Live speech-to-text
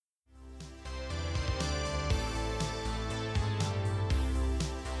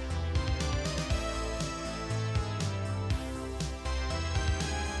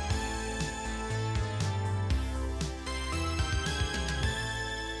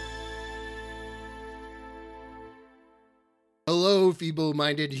Hello,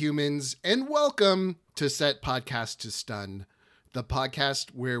 feeble-minded humans, and welcome to Set Podcast to Stun, the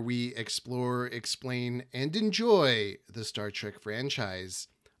podcast where we explore, explain, and enjoy the Star Trek franchise.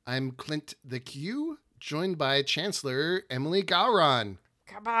 I'm Clint the Q, joined by Chancellor Emily Gowron.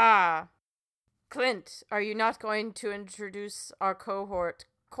 Kaba! Clint, are you not going to introduce our cohort,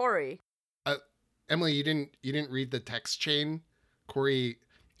 Corey? Emily, you didn't read the text chain? Corey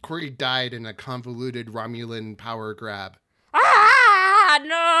died in a convoluted Romulan power grab. Ah,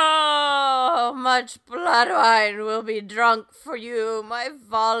 no! Much blood wine will be drunk for you, my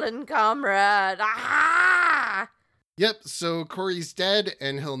fallen comrade. Ah! Yep, so Corey's dead,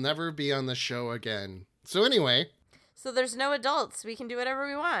 and he'll never be on the show again. So anyway. So there's no adults. We can do whatever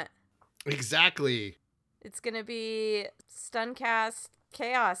we want. Exactly. It's gonna be Stuncast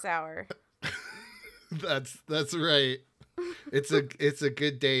Chaos Hour. That's right. It's a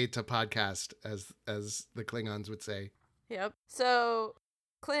good day to podcast, as the Klingons would say. Yep. So,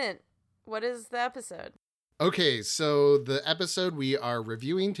 Clint, what is the episode? Okay, so the episode we are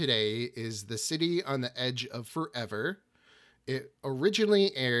reviewing today is The City on the Edge of Forever. It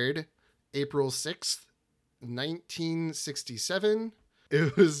originally aired April 6th, 1967.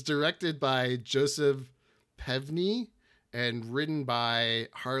 It was directed by Joseph Pevney and written by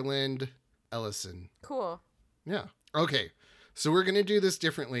Harland Ellison. Cool. Yeah. Okay, so we're going to do this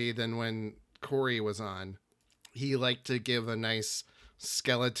differently than when Corey was on. He liked to give a nice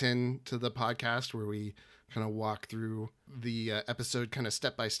skeleton to the podcast where we kind of walk through the episode kind of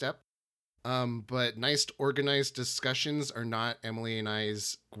step by step. But nice organized discussions are not Emily and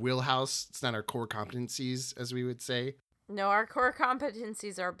I's wheelhouse. It's not our core competencies, as we would say. No, our core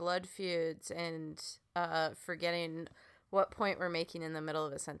competencies are blood feuds and forgetting what point we're making in the middle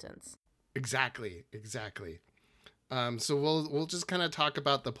of a sentence. Exactly. So we'll just kind of talk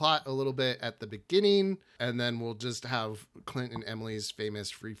about the plot a little bit at the beginning, and then we'll just have Clint and Emily's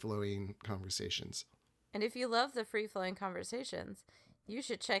famous free-flowing conversations. And if you love the free-flowing conversations, you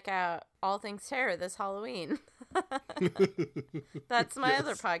should check out All Things Terror this Halloween. That's my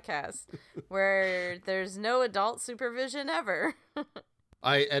other podcast, where there's no adult supervision ever.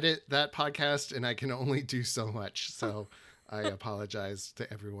 I edit that podcast, and I can only do so much, so I apologize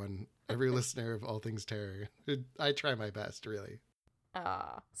to everyone. Every listener of All Things Terror. I try my best, really.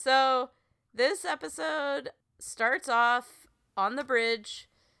 So this episode starts off on the bridge.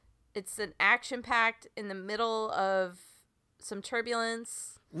 It's an action-packed in the middle of some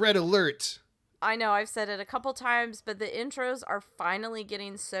turbulence. Red alert! I know, I've said it a couple times, but the intros are finally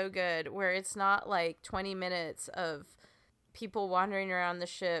getting so good where it's not like 20 minutes of people wandering around the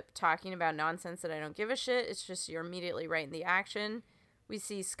ship talking about nonsense that I don't give a shit. It's just you're immediately right in the action. We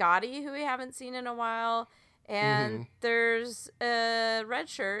see Scotty, who we haven't seen in a while, and there's a red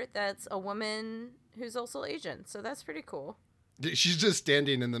shirt that's a woman who's also Asian, so that's pretty cool. She's just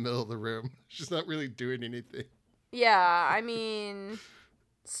standing in the middle of the room. She's not really doing anything. Yeah, I mean,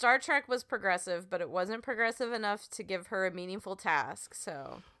 Star Trek was progressive, but it wasn't progressive enough to give her a meaningful task,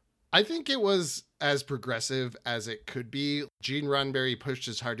 so... I think it was as progressive as it could be. Gene Roddenberry pushed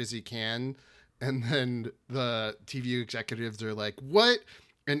as hard as he can, and then the TV executives are like, what?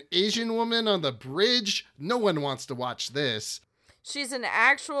 An Asian woman on the bridge? No one wants to watch this. She's an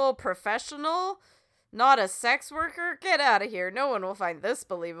actual professional, not a sex worker? Get out of here. No one will find this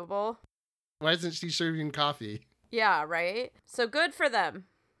believable. Why isn't she serving coffee? Yeah, right? So good for them.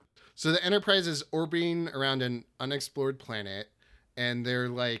 So the Enterprise is orbiting around an unexplored planet, and they're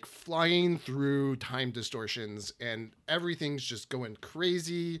like flying through time distortions, and everything's just going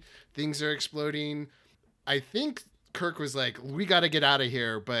crazy. Things are exploding. I think Kirk was like, we got to get out of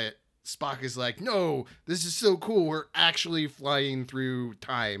here. But Spock is like, no, this is so cool. We're actually flying through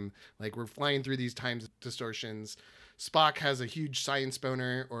time. Like, we're flying through these time distortions. Spock has a huge science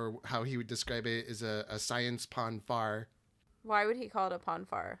boner, or how he would describe it is a science ponfar. Why would he call it a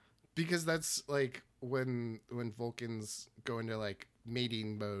ponfar? Because that's like when Vulcans go into like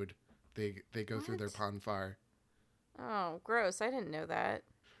mating mode, they go through their ponfar. Oh, gross. I didn't know that.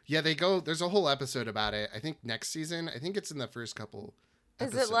 Yeah, they go, there's a whole episode about it. I think next season. I think it's in the first couple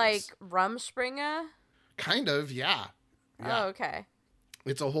episodes. Is it like Rumspringa? Kind of, yeah. Oh, okay.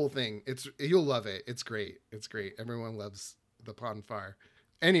 It's a whole thing. You'll love it. It's great. Everyone loves the ponfar.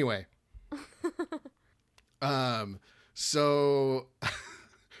 Anyway. So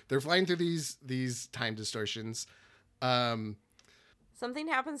they're flying through these time distortions. Something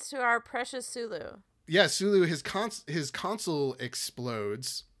happens to our precious Sulu. Yeah, Sulu, his console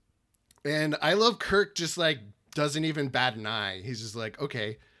explodes. And I love Kirk just like doesn't even bat an eye. He's just like,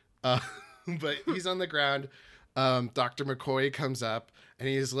 okay. But he's on the ground. Dr. McCoy comes up and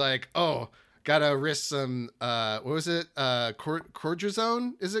he's like, oh, Gotta risk some, what was it?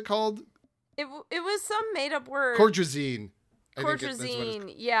 Cordrazone, is it called? It was some made up word. Cordrazine.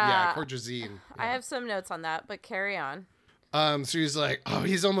 Cordrazine, Yeah, Cordrazine. Yeah. I have some notes on that, but carry on. So he's like, oh,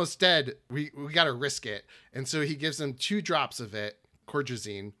 he's almost dead. We gotta risk it. And so he gives him 2 drops of it,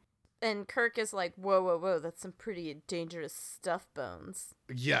 Cordrazine. And Kirk is like, whoa, that's some pretty dangerous stuff, Bones.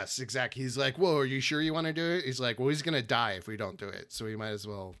 Yes, exactly. He's like, whoa, are you sure you want to do it? He's like, well, he's gonna die if we don't do it. So we might as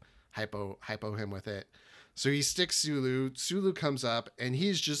well hypo him with it. So he sticks Sulu. Sulu comes up and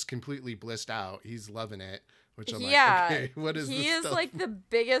he's just completely blissed out. He's loving it. Which I'm like, okay, what is this? He is stuff? like the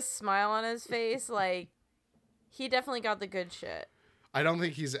biggest smile on his face. Like, he definitely got the good shit. I don't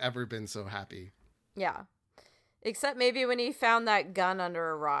think he's ever been so happy. Yeah. Except maybe when he found that gun under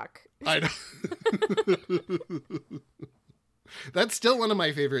a rock. I know. That's still one of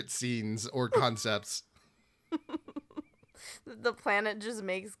my favorite scenes or concepts. The planet just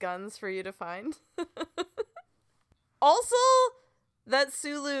makes guns for you to find. Also, that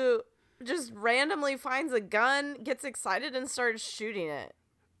Sulu just randomly finds a gun, gets excited, and starts shooting it.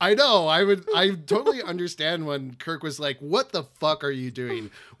 I know. I totally understand when Kirk was like, what the fuck are you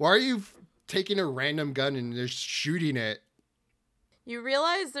doing? Why are you taking a random gun and just shooting it? You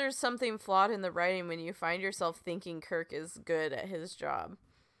realize there's something flawed in the writing when you find yourself thinking Kirk is good at his job.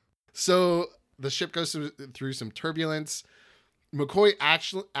 So the ship goes through some turbulence. McCoy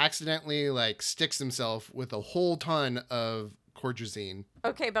actually accidentally like sticks himself with a whole ton of Cordrazine.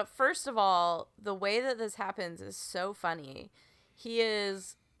 Okay, but first of all, the way that this happens is so funny.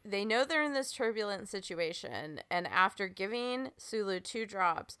 They know they're in this turbulent situation, and after giving Sulu 2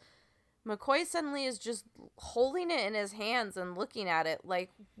 drops, McCoy suddenly is just holding it in his hands and looking at it like,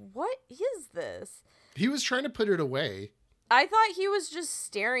 what is this? He was trying to put it away. I thought he was just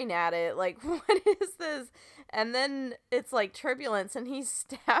staring at it like, what is this? And then it's like turbulence, and he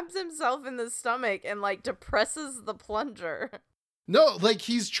stabs himself in the stomach and like depresses the plunger. No, like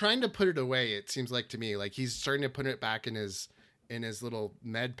he's trying to put it away, it seems like to me. Like he's starting to put it back in his little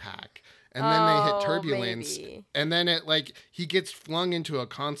med pack. And then they hit turbulence. Maybe. And then it like he gets flung into a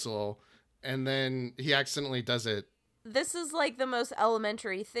console, and then he accidentally does it. This is like the most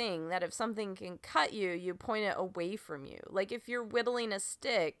elementary thing, that if something can cut you, you point it away from you. Like if you're whittling a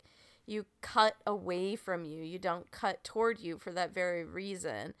stick, you cut away from you. You don't cut toward you for that very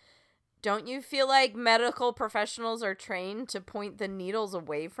reason. Don't you feel like medical professionals are trained to point the needles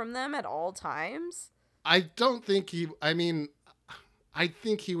away from them at all times? I think he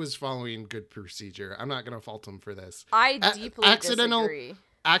was following good procedure. I'm not going to fault him for this. I deeply disagree.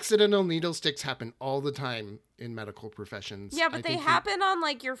 Accidental needle sticks happen all the time in medical professions. Yeah, but they happen on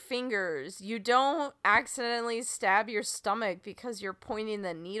like your fingers. You don't accidentally stab your stomach because you're pointing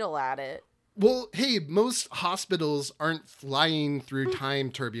the needle at it. Well, hey, most hospitals aren't flying through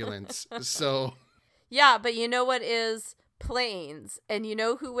time turbulence, so... Yeah, but you know what is? Planes. And you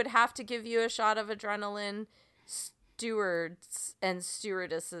know who would have to give you a shot of adrenaline? Stewards and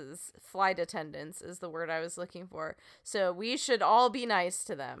stewardesses. Flight attendants is the word I was looking for. So we should all be nice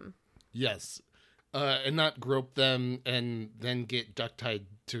to them. Yes. And not grope them and then get duct tied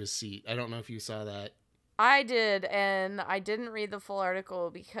to a seat. I don't know if you saw that. I did, and I didn't read the full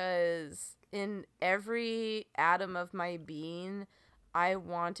article because in every atom of my being, I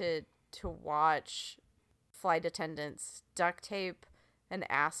wanted to watch flight attendants duct tape an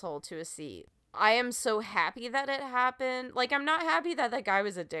asshole to a seat. I am so happy that it happened. Like, I'm not happy that that guy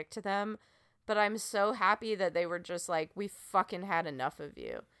was a dick to them, but I'm so happy that they were just like, we fucking had enough of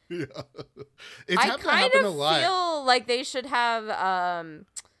you. Yeah. It's I kind a of lot. feel like they should have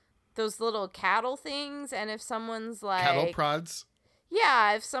those little cattle things, and if someone's like... Cattle prods?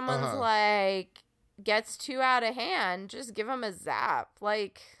 Yeah, if someone's like, gets too out of hand, just give them a zap.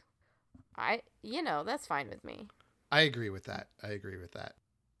 Like, that's fine with me. I agree with that.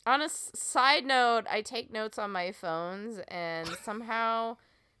 On a side note, I take notes on my phones, and somehow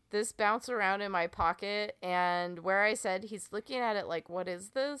this bounced around in my pocket, and where I said he's looking at it like, what is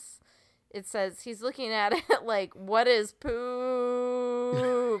this? It says he's looking at it like, what is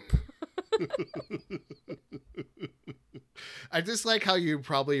poop? I just like how you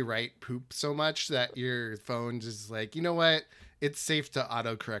probably write poop so much that your phone just like, you know what? It's safe to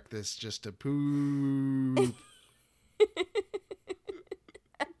autocorrect this just to poop.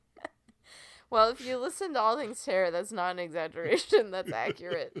 Well, if you listen to All Things Terror, that's not an exaggeration. That's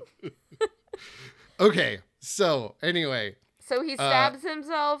accurate. Okay, so anyway. So he stabs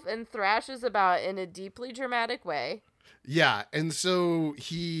himself and thrashes about in a deeply dramatic way. Yeah, and so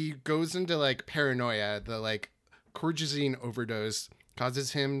he goes into like paranoia. The like Cordrazine overdose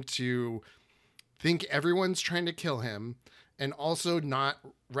causes him to think everyone's trying to kill him. and also not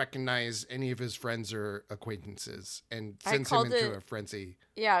recognize any of his friends or acquaintances and I sends him called into it, a frenzy.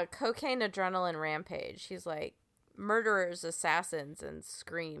 yeah, cocaine adrenaline rampage. He's like murderers, assassins, and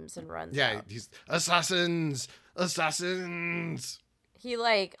screams and runs Yeah, out. he's assassins, assassins. He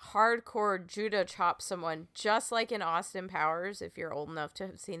like hardcore judo chops someone, just like in Austin Powers, if you're old enough to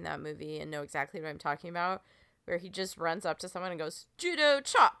have seen that movie and know exactly what I'm talking about, where he just runs up to someone and goes judo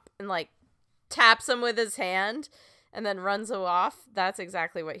chop and like taps him with his hand and then runs off. That's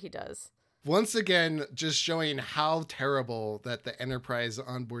exactly what he does. Once again, just showing how terrible that the Enterprise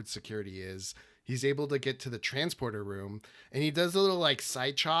onboard security is. He's able to get to the transporter room, and he does a little like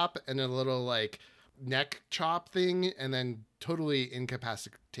side chop and a little like neck chop thing, and then totally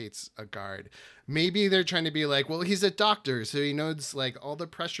incapacitates a guard. Maybe they're trying to be like, well, he's a doctor, so he knows like all the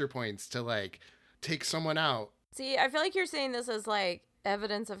pressure points to like take someone out. See, I feel like you're saying this as like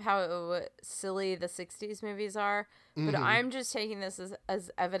evidence of how silly the 60s movies are, but Mhm. I'm just taking this as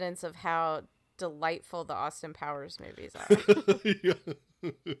evidence of how delightful the Austin Powers movies are.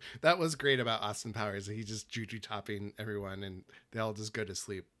 That was great about Austin Powers. He just juju topping everyone and they all just go to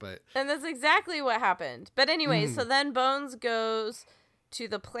sleep. But And that's exactly what happened. But anyway, so then Bones goes to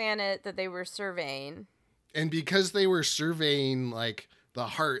the planet that they were surveying. and because they were surveying like the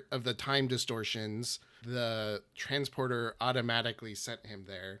heart of the time distortions, the transporter automatically sent him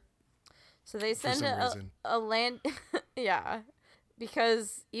there. So they For send some reason. a land yeah.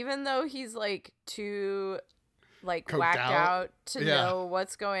 Because even though he's like too like Coked whacked out? out to Yeah. know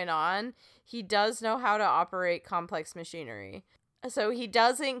what's going on, he does know how to operate complex machinery. So he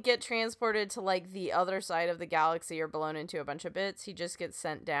doesn't get transported to like the other side of the galaxy or blown into a bunch of bits. He just gets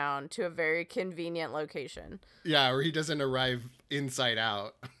sent down to a very convenient location. Yeah, or he doesn't arrive inside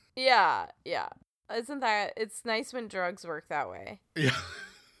out. Yeah, yeah. Isn't that it's nice when drugs work that way. Yeah.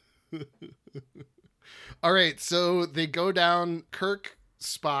 All right, so they go down. Kirk,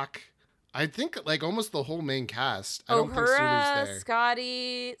 Spock, I think like almost the whole main cast. I don't think Sulu's Uhura, there.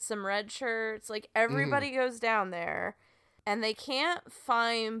 Scotty, some red shirts, like everybody goes down there. And they can't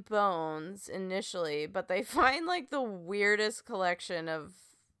find Bones initially, but they find like the weirdest collection of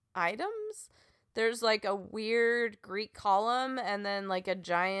items. There's like a weird Greek column and then like a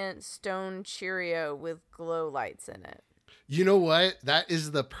giant stone Cheerio with glow lights in it. You know what? That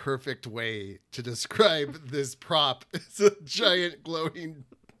is the perfect way to describe this prop. It's a giant glowing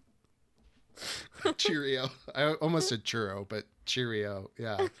Cheerio. I almost said churro, but Cheerio.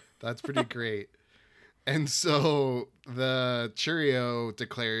 Yeah, that's pretty great. And so the Cheerio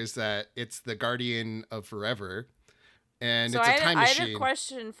declares that it's the guardian of forever, and So it's a time I machine. had a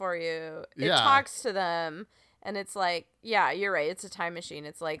question for you. It Yeah. talks to them and it's like, yeah, you're right. It's a time machine.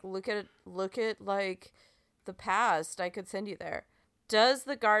 It's like, look at like the past. I could send you there. Does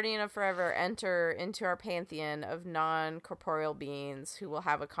the Guardian of Forever enter into our pantheon of non-corporeal beings who will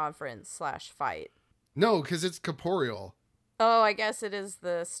have a conference/fight? No, because it's corporeal. Oh, I guess it is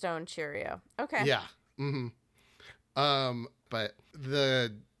the stone Cheerio. Okay. Yeah. But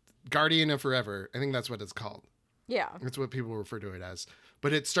the guardian of forever, I think that's what it's called. Yeah. That's what people refer to it as.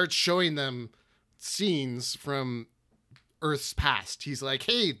 But it starts showing them scenes from Earth's past. He's like,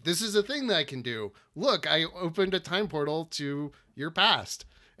 hey, this is a thing that I can do. Look, I opened a time portal to your past,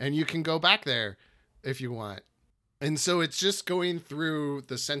 and you can go back there if you want. And so it's just going through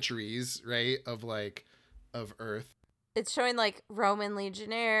the centuries, right, of Earth. It's showing like Roman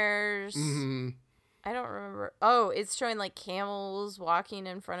legionnaires. Mm-hmm. I don't remember. Oh, it's showing like camels walking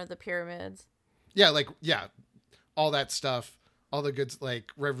in front of the pyramids. Yeah, all that stuff, all the good, like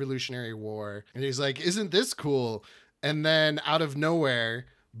Revolutionary War. And he's like, isn't this cool? And then out of nowhere,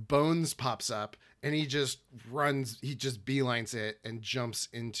 Bones pops up and he just beelines it and jumps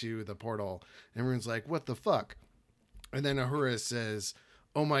into the portal. And everyone's like, what the fuck? And then Uhura says,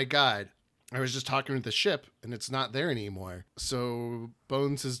 oh my God, I was just talking with the ship and it's not there anymore. So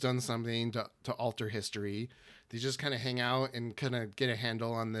Bones has done something to alter history. They just kind of hang out and kind of get a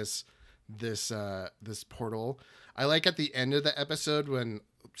handle on this portal. I like at the end of the episode when,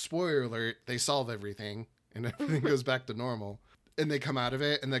 spoiler alert, they solve everything and everything goes back to normal. And they come out of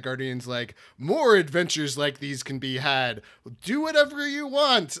it and the Guardian's like, more adventures like these can be had. Do whatever you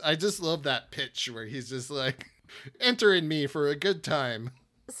want. I just love that pitch where he's just like, enter in me for a good time.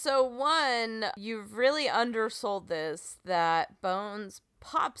 So one, you've really undersold this, that Bones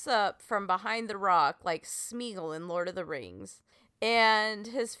pops up from behind the rock like Smeagol in Lord of the Rings. And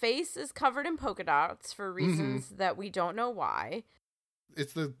his face is covered in polka dots for reasons that we don't know why.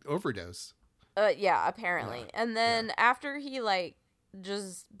 It's the overdose. Yeah, apparently. And then after he like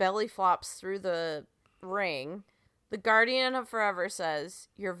just belly flops through the ring, the Guardian of Forever says,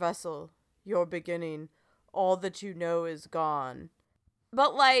 your vessel, your beginning, all that you know is gone.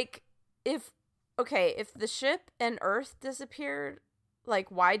 But, like, if the ship and Earth disappeared,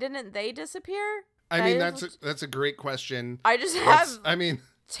 like, why didn't they disappear? I mean, that's a great question. I just have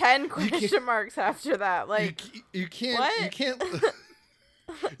 10 you question marks after that. Like, you can't what? you can't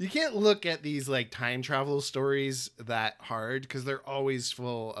you can't look at these like time travel stories that hard because they're always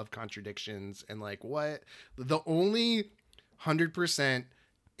full of contradictions and like what the only 100%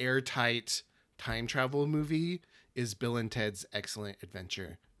 airtight time travel movie is Bill and Ted's Excellent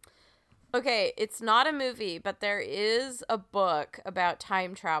Adventure. Okay, it's not a movie, but there is a book about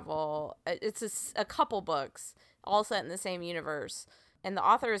time travel. It's a couple books, all set in the same universe. And the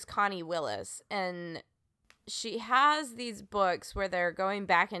author is Connie Willis. And she has these books where they're going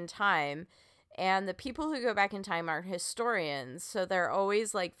back in time. And the people who go back in time are historians. So they're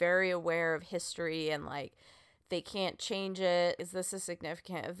always, like, very aware of history and, like, they can't change it. Is this a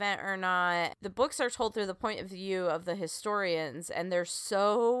significant event or not? The books are told through the point of view of the historians. And they're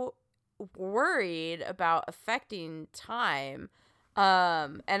so worried about affecting time,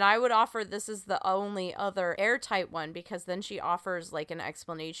 and I would offer this is the only other airtight one because then she offers like an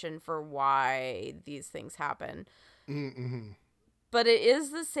explanation for why these things happen. Mm-hmm. But it is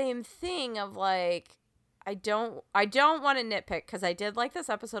the same thing of like I don't want to nitpick because I did like this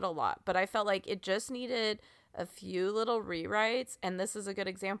episode a lot, but I felt like it just needed a few little rewrites, and this is a good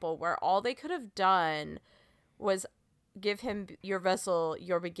example where all they could have done was give him your vessel,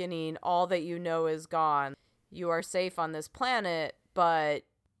 your beginning, all that you know is gone. You are safe on this planet, but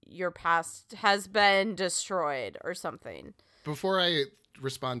your past has been destroyed or something. Before I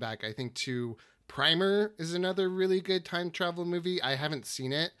respond back, I think too, Primer is another really good time travel movie. I haven't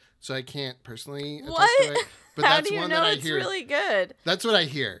seen it, so I can't personally attest to it. But How that's do you one know that I it's hear. really good? That's what I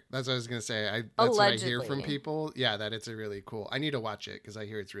hear. That's what I was gonna say. That's Allegedly. what I hear from people. Yeah, that it's a really cool. I need to watch it because I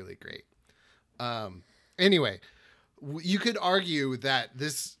hear it's really great. Anyway. You could argue that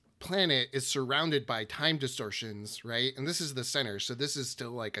this planet is surrounded by time distortions, right? And this is the center. So this is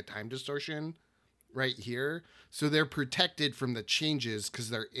still like a time distortion right here. So they're protected from the changes because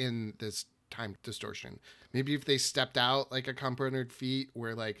they're in this time distortion. Maybe if they stepped out like a couple hundred feet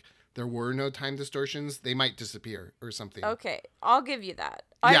where like there were no time distortions, they might disappear or something. Okay, I'll give you that.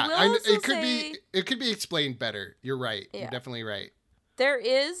 It could be explained better. You're right. Yeah. You're definitely right. There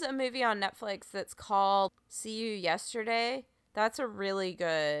is a movie on Netflix that's called See You Yesterday. That's a really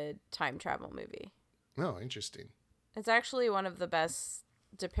good time travel movie. Oh, interesting. It's actually one of the best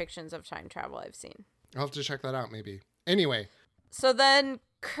depictions of time travel I've seen. I'll have to check that out maybe. Anyway. So then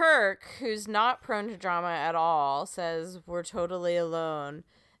Kirk, who's not prone to drama at all, says, "We're totally alone."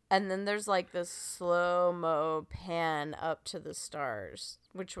 And then there's like this slow-mo pan up to the stars,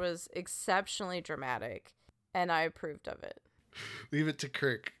 which was exceptionally dramatic, and I approved of it. Leave it to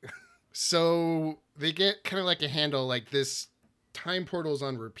Kirk. So they get kind of like a handle, like this time portal's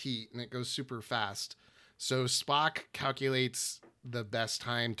on repeat and it goes super fast. So Spock calculates the best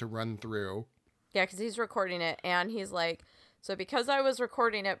time to run through. Yeah, because he's recording it and he's like, so because I was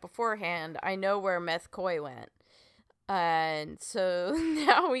recording it beforehand, I know where Meth Koi went. And so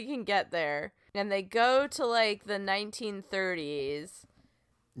now we can get there. And they go to like the 1930s.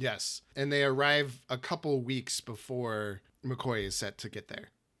 Yes. And they arrive a couple weeks before McCoy is set to get there.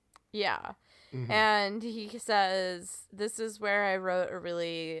 Yeah. Mm-hmm. And he says, this is where I wrote a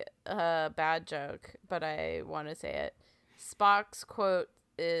really bad joke, but I want to say it. Spock's quote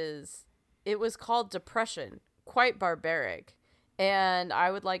is, "It was called depression. Quite barbaric." And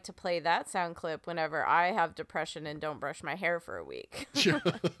I would like to play that sound clip whenever I have depression and don't brush my hair for a week.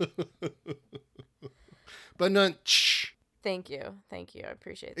 But not... Thank you. I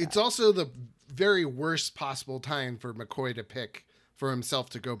appreciate that. It's also the very worst possible time for McCoy to pick for himself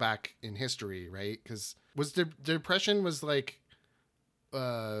to go back in history, right? Because was the depression was like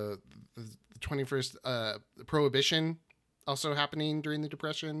the 21st Prohibition also happening during the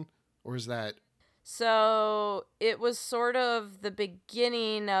Depression, or is that? So it was sort of the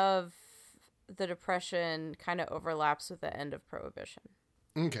beginning of the Depression, kind of overlaps with the end of Prohibition.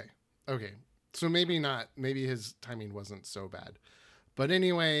 Okay. So maybe not. Maybe his timing wasn't so bad. But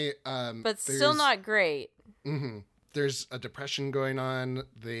anyway, but still not great. Mm-hmm. There's a depression going on.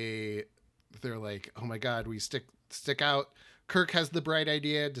 They're like, oh my God, we stick out. Kirk has the bright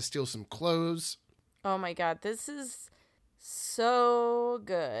idea to steal some clothes. Oh my God, this is so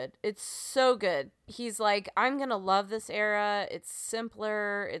good. It's so good. He's like, I'm gonna love this era. It's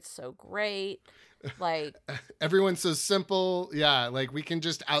simpler. It's so great. Like, everyone's so simple. Yeah, like we can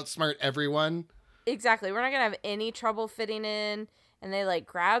just outsmart everyone. Exactly. We're not gonna have any trouble fitting in. And they like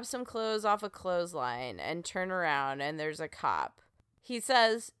grab some clothes off a clothesline and turn around and there's a cop. He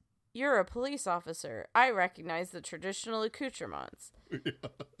says, "You're a police officer. I recognize the traditional accoutrements."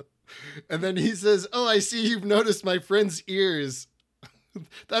 And then he says, "Oh, I see you've noticed my friend's ears."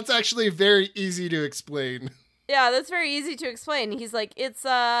 That's actually very easy to explain. Yeah, that's very easy to explain. He's like, it's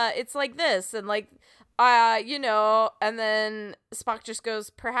like this, and like, and then Spock just goes,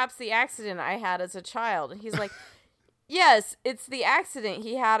 "Perhaps the accident I had as a child." And he's like, "Yes, it's the accident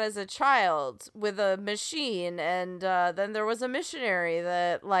he had as a child with a machine, and then there was a missionary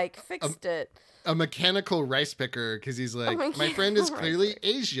that like fixed it." A mechanical rice picker, because he's like, "My friend is clearly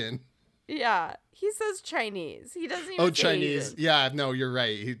Asian." Yeah, he says Chinese. He doesn't even Oh, say Chinese. Asian. Yeah, no, you're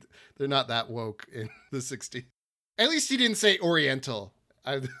right. They're not that woke in the 60s. At least he didn't say Oriental.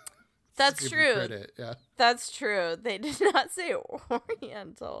 That's give him true. credit, yeah. That's true. They did not say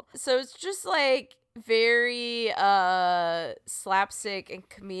Oriental. So it's just like very slapstick and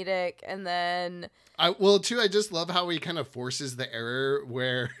comedic, and then I just love how he kind of forces the error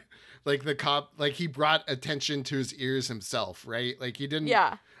where like the cop, like he brought attention to his ears himself, right? Like he didn't.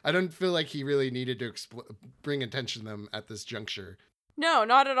 yeah. I don't feel like he really needed to bring attention to them at this juncture. No,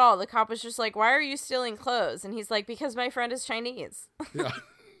 not at all. The cop was just like, "Why are you stealing clothes?" And he's like, "Because my friend is Chinese." Yeah.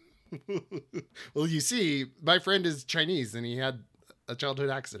 Well, you see, my friend is Chinese and he had a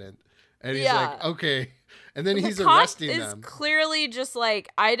childhood accident. And he's like, "Okay." And then he's arresting them. Is clearly just like,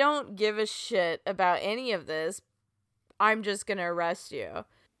 "I don't give a shit about any of this. I'm just going to arrest you."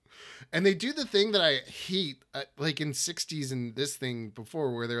 And they do the thing that I hate, like in 60s and this thing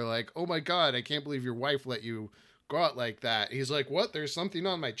before, where they're like, "Oh my God, I can't believe your wife let you go out like that." He's like, "What? There's something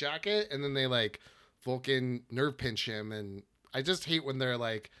on my jacket?" And then they like Vulcan nerve pinch him. And I just hate when they're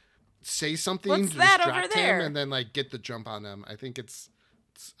like, say something What's to that distract over there? him and then like get the jump on him. I think it's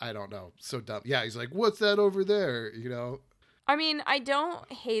I don't know, so dumb. Yeah, he's like, "What's that over there?" You know? I mean, I don't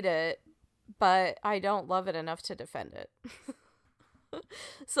hate it, but I don't love it enough to defend it.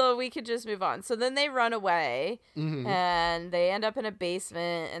 So we could just move on. So then they run away, and they end up in a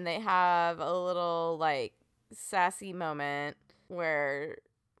basement, and they have a little like sassy moment where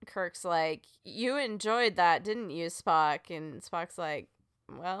Kirk's like, "You enjoyed that, didn't you, Spock?" And Spock's like,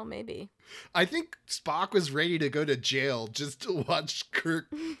 "Well, maybe." I think Spock was ready to go to jail just to watch Kirk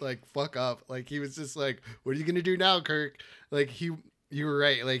like fuck up. Like he was just like, "What are you gonna do now, Kirk?" Like you were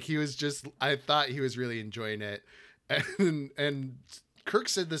right. Like he was just. I thought he was really enjoying it, and Kirk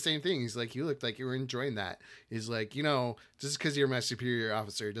said the same thing. He's like, "You looked like you were enjoying that." He's like, "Just because you're my superior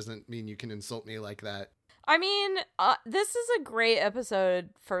officer doesn't mean you can insult me like that." I mean, this is a great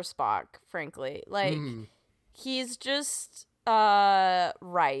episode for Spock, frankly. Like, he's just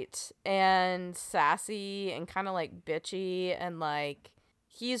right and sassy and kind of like bitchy, and like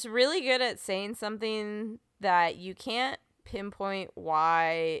he's really good at saying something that you can't pinpoint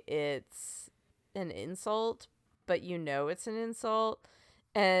why it's an insult, but it's an insult.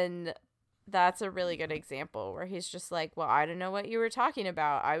 And that's a really good example where he's just like, "Well, I don't know what you were talking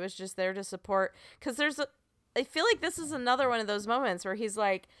about. I was just there to support." Because I feel like this is another one of those moments where he's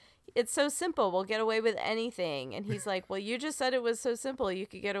like, "It's so simple. We'll get away with anything." And he's like, "Well, you just said it was so simple. You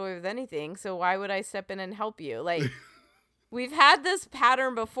could get away with anything. So why would I step in and help you?" Like, we've had this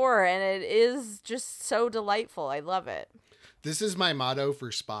pattern before, and it is just so delightful. I love it. This is my motto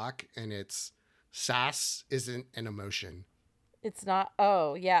for Spock, and it's sass isn't an emotion. It's not.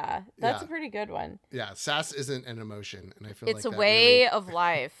 Oh, yeah. That's a pretty good one. Yeah, sass isn't an emotion, and I feel it's like a way of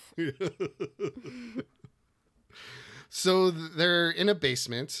life. So they're in a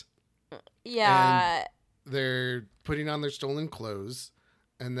basement. Yeah. They're putting on their stolen clothes,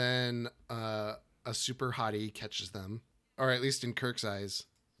 and then a super hottie catches them, or at least in Kirk's eyes.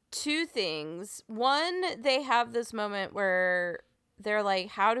 Two things. One, they have this moment where they're like,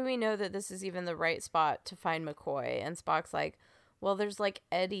 "How do we know that this is even the right spot to find McCoy?" And Spock's like, "Well, there's like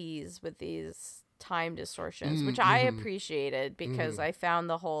eddies with these time distortions," which I appreciated because I found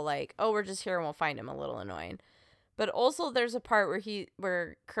the whole like, "Oh, we're just here and we'll find him," a little annoying. But also there's a part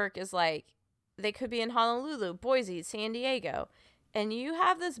where Kirk is like, they could be in Honolulu, Boise, San Diego. And you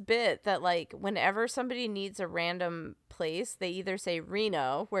have this bit that like whenever somebody needs a random place, they either say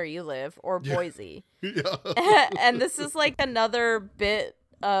Reno, where you live, or Boise. Yeah. And this is like another bit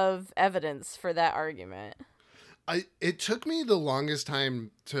of evidence for that argument. It took me the longest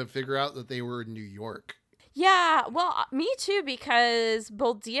time to figure out that they were in New York. Yeah, well, me too, because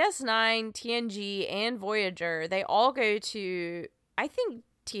both DS9, TNG, and Voyager, they all go to, I think,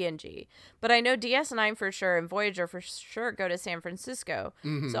 TNG. But I know DS9 for sure and Voyager for sure go to San Francisco.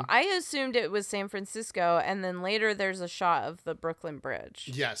 So I assumed it was San Francisco, and then later there's a shot of the Brooklyn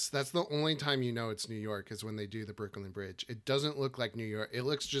Bridge. Yes, that's the only time you know it's New York is when they do the Brooklyn Bridge. It doesn't look like New York. It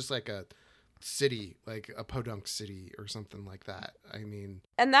looks just like a city, like a podunk city or something like that. I mean,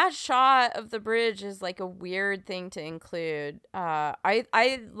 And that shot of the bridge is like a weird thing to include.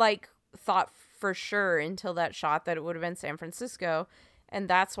 I like thought for sure until that shot that it would have been San Francisco, and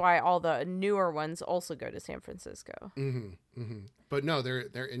that's why all the newer ones also go to San Francisco. But no,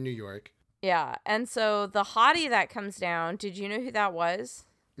 they're in New York. Yeah, and so the hottie that comes down, did you know who that was?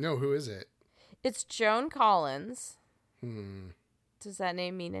 No, who is it? It's Joan Collins. Hmm. Does that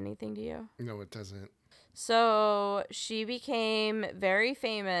name mean anything to you? No, it doesn't. So she became very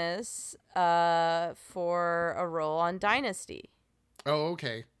famous for a role on Dynasty, Oh,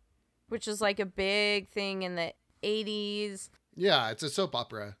 okay. which is like a big thing in the 80s. Yeah, it's a soap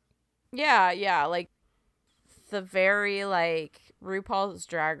opera. Yeah, like the very like RuPaul's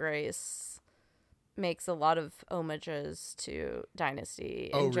Drag Race makes a lot of homages to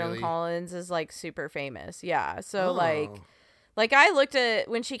Dynasty, and Oh, really? Joan Collins is like super famous. Yeah, so Oh. like I looked at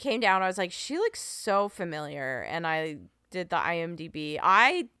when she came down, I was like, she looks so familiar, and I did the IMDb.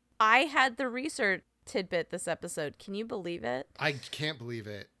 I had the research tidbit this episode. Can you believe it? I can't believe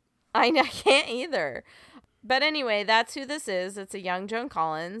it. I can't either. But anyway, that's who this is. It's a young Joan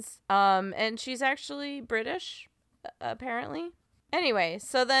Collins. And she's actually British, apparently. Anyway,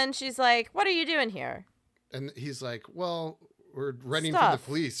 so then she's like, "What are you doing here?" And he's like, well, we're running from the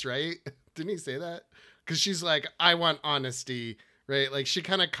police, right? Didn't he say that? Because she's like, I want honesty, right? Like she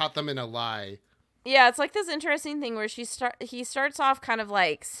kind of caught them in a lie. Yeah, it's like this interesting thing where he starts off kind of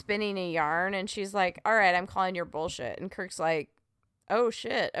like spinning a yarn, and she's like, "All right, I'm calling your bullshit." And Kirk's like, "Oh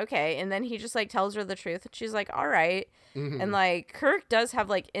shit, okay." And then he just like tells her the truth, and she's like, "All right." Mm-hmm. And like Kirk does have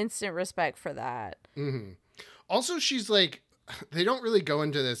like instant respect for that. Mm-hmm. Also, she's like, they don't really go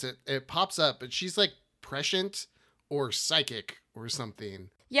into this. It pops up, but she's like prescient or psychic or something.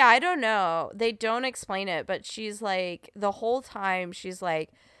 Yeah, I don't know. They don't explain it, but she's like, the whole time, she's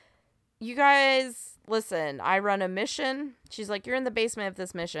like, "You guys, listen, I run a mission." She's like, "You're in the basement of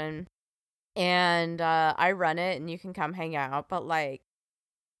this mission, and I run it, and you can come hang out, but like,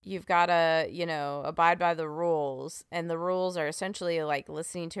 you've got to, abide by the rules." And the rules are essentially like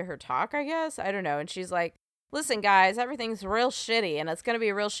listening to her talk, I guess. I don't know. And she's like, "Listen, guys, everything's real shitty, and it's going to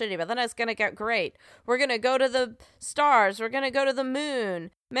be real shitty, but then it's going to get great. We're going to go to the stars. We're going to go to the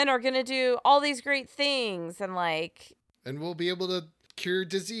moon. Men are going to do all these great things." And like, and we'll be able to cure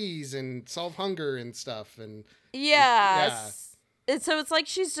disease and solve hunger and stuff. And yeah. And so it's like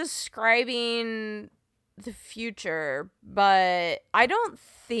she's describing the future, but I don't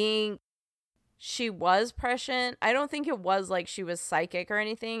think she was prescient. I don't think it was like she was psychic or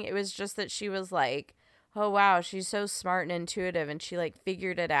anything. It was just that she was like, "Oh wow, she's so smart and intuitive, and she like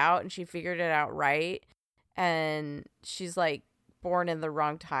figured it out, and she figured it out right, and she's like born in the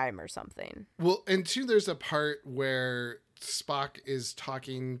wrong time or something." Well, and two, there's a part where Spock is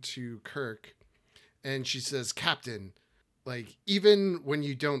talking to Kirk, and she says, "Captain." Like, even when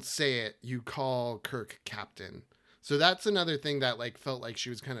you don't say it, you call Kirk Captain. So that's another thing that like felt like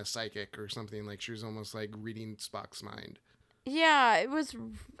she was kind of psychic or something. Like she was almost like reading Spock's mind. Yeah, it was.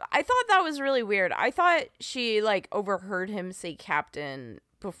 I thought that was really weird. I thought she like overheard him say captain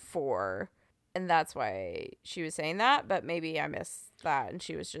before, and that's why she was saying that. But maybe I missed that, and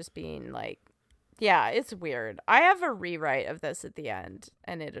she was just being like, yeah, it's weird. I have a rewrite of this at the end,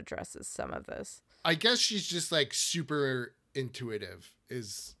 and it addresses some of this. I guess she's just like super intuitive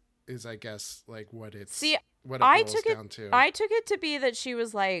is I guess like what it's what it boils down to. I took it to be that she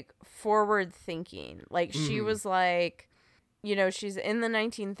was like forward thinking. Like she was like, she's in the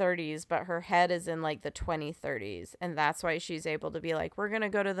 1930s, but her head is in like the 2030s. And that's why she's able to be like, "We're going to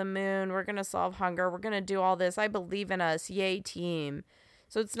go to the moon. We're going to solve hunger. We're going to do all this. I believe in us. Yay, team."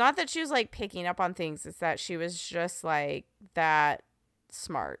 So it's not that she was like picking up on things. It's that she was just like that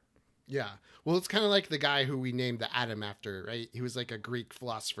smart. Yeah. Well, it's kind of like the guy who we named the atom after, right? He was like a Greek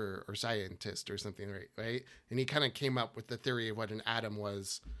philosopher or scientist or something, right? And he kind of came up with the theory of what an atom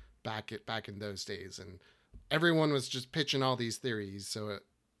was back in those days. And everyone was just pitching all these theories, so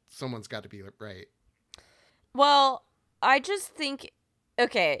someone's got to be right. Well, I just think,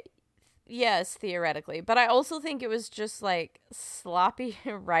 okay, yes, theoretically, but I also think it was just like sloppy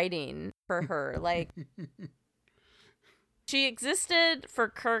writing for her. Like, she existed for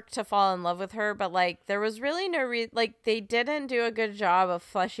Kirk to fall in love with her, but like there was really no like they didn't do a good job of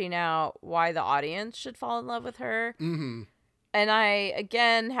fleshing out why the audience should fall in love with her. Mm-hmm. And I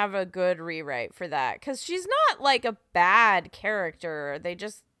again have a good rewrite for that because she's not like a bad character. They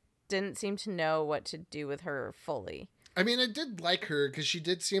just didn't seem to know what to do with her fully. I mean, I did like her because she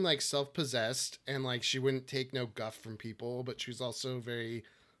did seem like self-possessed and like she wouldn't take no guff from people, but she was also very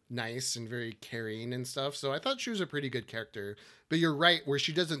nice and very caring and stuff. So I thought she was a pretty good character. But you're right, where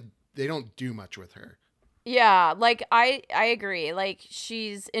she doesn't they don't do much with her. Yeah, like I agree. Like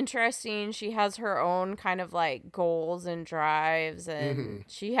she's interesting. She has her own kind of like goals and drives and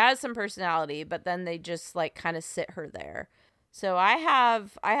she has some personality, but then they just like kind of sit her there. So I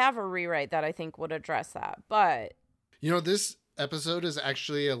have a rewrite that I think would address that. But this episode is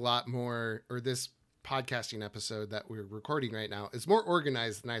actually a lot more, or this podcasting episode that we're recording right now is more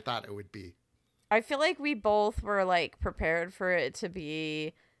organized than I thought it would be. I feel like we both were like prepared for it to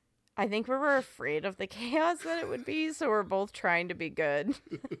be, I think we were afraid of the chaos that it would be, so we're both trying to be good.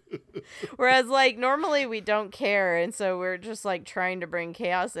 Whereas, like, normally we don't care, and so we're just, like, trying to bring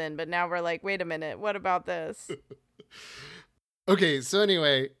chaos in, but now we're like, wait a minute, what about this? Okay, so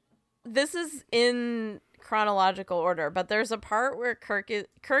anyway. This is in chronological order, but there's a part where Kirk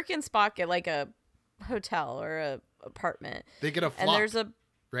and Spock get, like, a hotel or a apartment. They get a flop, and there's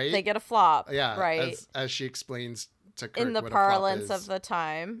right? They get a flop, yeah, right? As she explains to Kirk in the what parlance a flop is. of the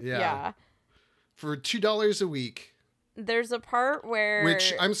time. Yeah. For $2 a week. There's a part where...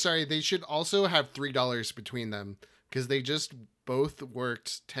 Which, I'm sorry, they should also have $3 between them because they just both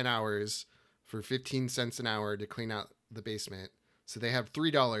worked 10 hours for 15 cents an hour to clean out the basement. So they have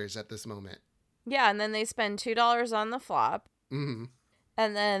 $3 at this moment. Yeah, and then they spend $2 on the flop. Mm-hmm.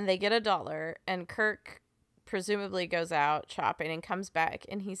 And then they get $1, and Kirk presumably goes out shopping and comes back,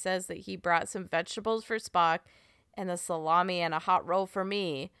 and he says that he brought some vegetables for Spock and a salami and a hot roll for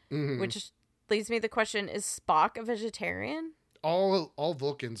me, which leads me to the question, is Spock a vegetarian? All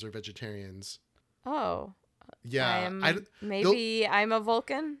Vulcans are vegetarians. Oh. Yeah. I'm a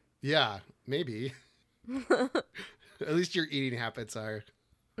Vulcan? Yeah, maybe. At least your eating habits are.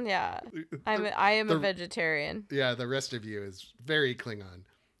 Yeah. I am a vegetarian. Yeah, the rest of you is very Klingon.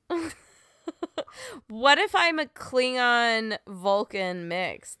 What if I'm a Klingon Vulcan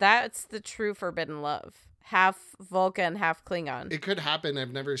mix? That's the true forbidden love. Half Vulcan, half Klingon. It could happen.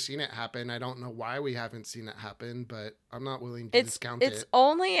 I've never seen it happen. I don't know why we haven't seen it happen, but I'm not willing to discount it. It's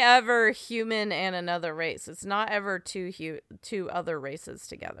only ever human and another race. It's not ever two other races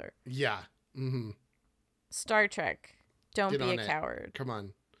together. Yeah. Mm-hmm. Star Trek. Don't Get be on a it. coward. Come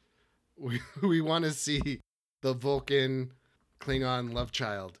on. We want to see the Vulcan Klingon love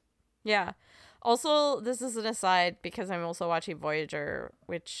child. Yeah. Also, this is an aside because I'm also watching Voyager,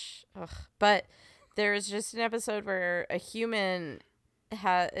 but there's just an episode where a human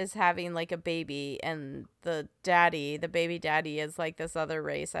is having like a baby, and the baby daddy is like this other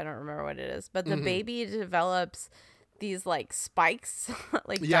race. I don't remember what it is, but the baby develops these like spikes,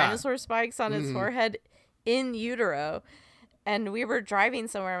 like dinosaur spikes on its forehead in utero. And we were driving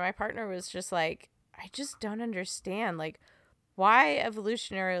somewhere, and my partner was just like, I just don't understand. Like, why,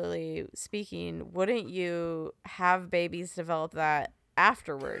 evolutionarily speaking, wouldn't you have babies develop that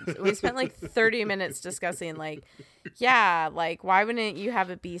afterwards? We spent like 30 minutes discussing, like, yeah, like, why wouldn't you have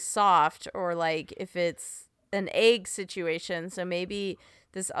it be soft? Or, like, if it's an egg situation, so maybe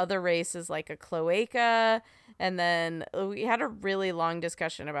this other race is like a cloaca. And then we had a really long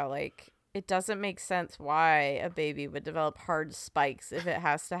discussion about, like, it doesn't make sense why a baby would develop hard spikes if it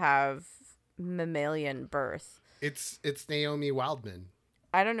has to have mammalian birth. It's Naomi Wildman.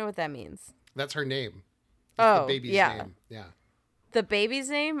 I don't know what that means. That's her name. That's the baby's name. Yeah. The baby's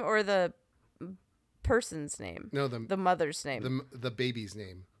name or the person's name? No, the mother's name. The baby's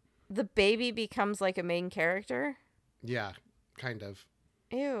name. The baby becomes like a main character? Yeah, kind of.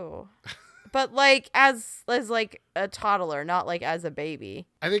 Ew. But like as like a toddler, not like as a baby.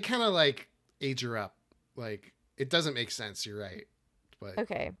 I think kind of like age her up. Like it doesn't make sense. You're right. But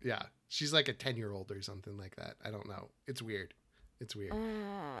okay. Yeah, she's like a 10-year-old or something like that. I don't know. It's weird.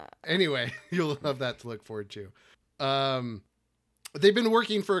 Anyway, you'll have that to look forward to. They've been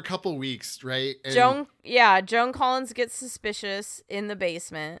working for a couple weeks, right? And Joan Collins gets suspicious in the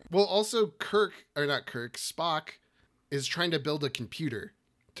basement. Well, also Spock is trying to build a computer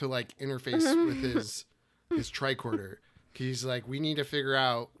to like interface with his tricorder. He's like, we need to figure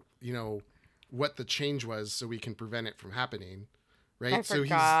out, what the change was so we can prevent it from happening. Right. I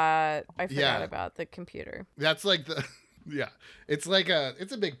forgot about the computer. That's like it's like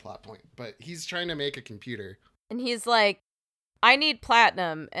it's a big plot point, but he's trying to make a computer. And he's like, I need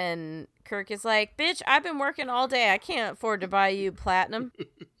platinum. And Kirk is like, bitch, I've been working all day. I can't afford to buy you platinum.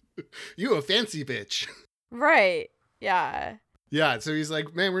 You a fancy bitch. Right. Yeah. Yeah, so he's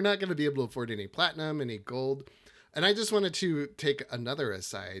like, man, we're not going to be able to afford any platinum, any gold. And I just wanted to take another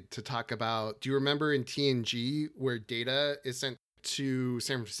aside to talk about, do you remember in TNG where Data is sent to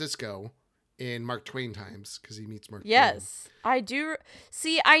San Francisco in Mark Twain times because he meets Mark Twain? Yes, I do.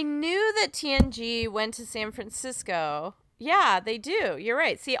 See, I knew that TNG went to San Francisco. Yeah, they do. You're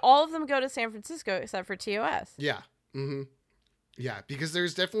right. See, all of them go to San Francisco except for TOS. Yeah. Mm-hmm. Yeah, because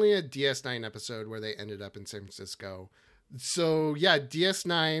there's definitely a DS9 episode where they ended up in San Francisco. So yeah,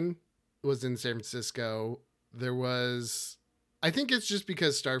 DS9 was in San Francisco. There was, I think it's just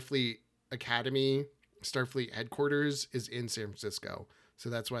because Starfleet Academy, Starfleet headquarters is in San Francisco. So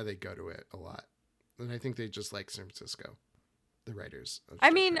that's why they go to it a lot. And I think they just like San Francisco, the writers of I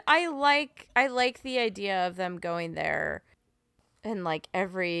Star mean, Trek. I like the idea of them going there, and like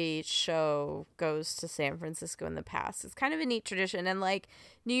every show goes to San Francisco in the past. It's kind of a neat tradition, and like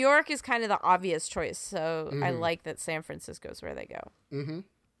New York is kind of the obvious choice, so I like that San Francisco is where they go. Mm-hmm.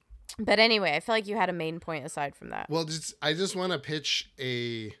 But anyway, I feel like you had a main point aside from that. Well, I just want to pitch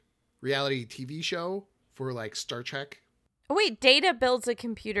a reality TV show for like Star Trek. Oh, wait, Data builds a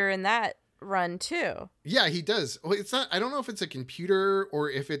computer in that run too. Yeah, he does. Well, it's not. I don't know if it's a computer or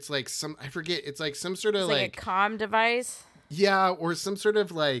if it's like some. I forget. It's like some sort of It's like a comm device. Yeah, or some sort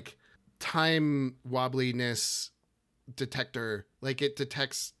of like time wobbliness detector. Like it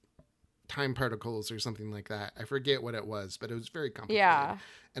detects time particles or something like that. I forget what it was, but it was very complicated. Yeah.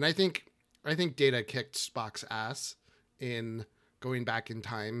 And I think Data kicked Spock's ass in going back in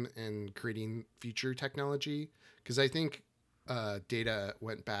time and creating future technology, because I think Data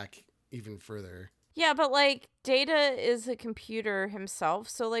went back even further. Yeah, but like Data is a computer himself,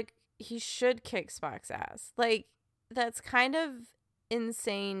 so like he should kick Spock's ass. Like that's kind of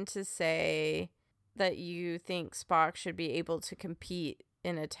insane to say that you think Spock should be able to compete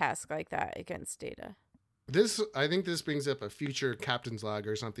in a task like that against Data. I think this brings up a future captain's log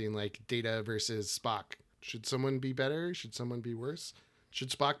or something, like Data versus Spock. Should someone be better? Should someone be worse? Should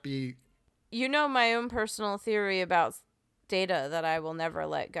Spock be... You know my own personal theory about Data that I will never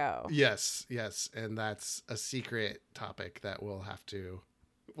let go. Yes. And that's a secret topic that we'll have to...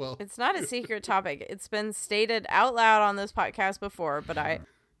 Well, it's not a secret topic. It's been stated out loud on this podcast before, but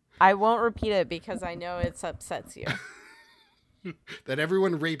I won't repeat it because I know it upsets you. That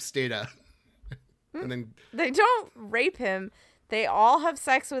everyone rapes Data. And then they don't rape him. They all have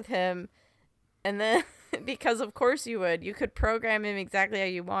sex with him. And then, because of course you would, you could program him exactly how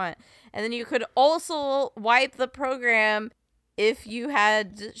you want. And then you could also wipe the program if you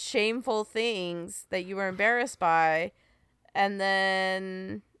had shameful things that you were embarrassed by. And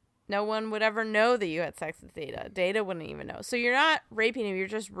then no one would ever know that you had sex with Data. Data wouldn't even know. So you're not raping him. You're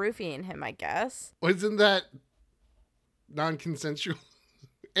just roofing him, I guess. Wasn't that non-consensual?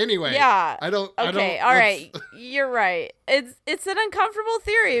 Anyway, yeah. I don't. Okay, all right. You're right. It's an uncomfortable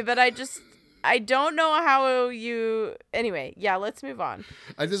theory, but I don't know how you. Anyway, yeah. Let's move on.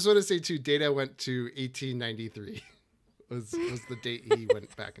 I just want to say too, Data went to 1893. was the date he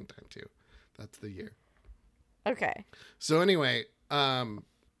went back in time to. That's the year. Okay. So anyway,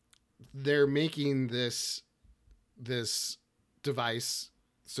 they're making this device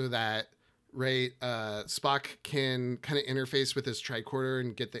so that Spock can kind of interface with his tricorder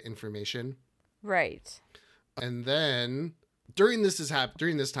and get the information. Right. And then during this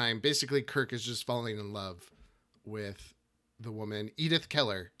time, basically Kirk is just falling in love with the woman, Edith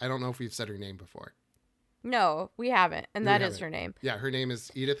Keller. I don't know if we've said her name before. No, we haven't. And that is her name. Yeah, her name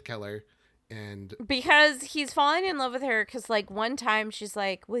is Edith Keller. And because he's falling in love with her because like one time she's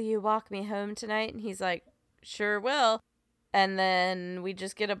like, will you walk me home tonight? And he's like, sure will. And then we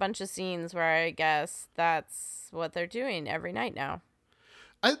just get a bunch of scenes where I guess that's what they're doing every night now.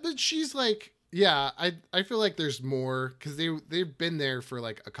 But she's like, yeah, I feel like there's more because they've been there for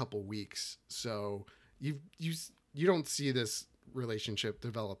like a couple weeks, so you don't see this relationship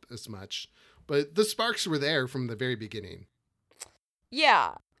develop as much. But the sparks were there from the very beginning.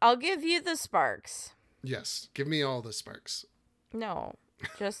 Yeah, I'll give you the sparks. Yes, give me all the sparks. No,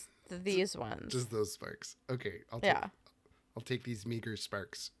 just these ones. Just those sparks. Okay, I'll take these meager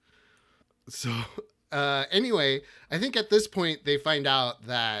sparks. So, anyway, I think at this point they find out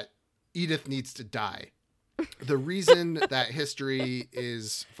that Edith needs to die. The reason that history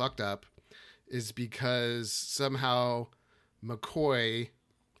is fucked up is because somehow McCoy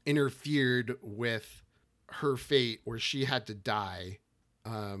interfered with her fate where she had to die.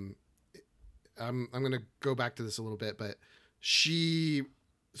 I'm going to go back to this a little bit, but she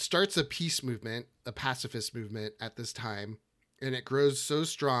starts a peace movement, a pacifist movement at this time, and it grows so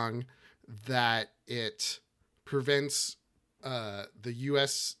strong that it prevents the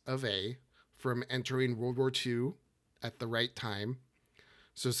US of A from entering World War II at the right time.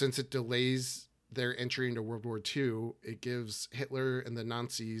 So since it delays their entry into World War II, it gives Hitler and the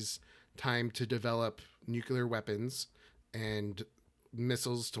Nazis time to develop nuclear weapons and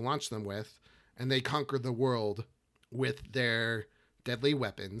missiles to launch them with, and they conquer the world with their deadly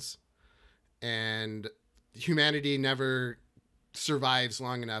weapons. And humanity never survives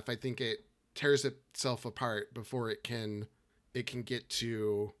long enough. I think it tears itself apart before it can it can get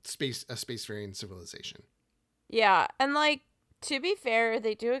to a spacefaring civilization. Yeah, and like, to be fair,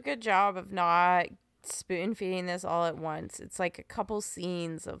 they do a good job of not spoon feeding this all at once. It's like a couple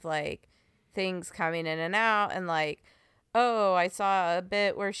scenes of like things coming in and out, and like, oh, I saw a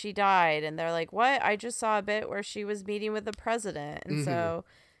bit where she died, and they're like, what? I just saw a bit where she was meeting with the president. And so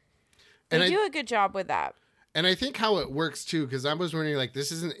they do a good job with that. And I think how it works too, because I was wondering, like,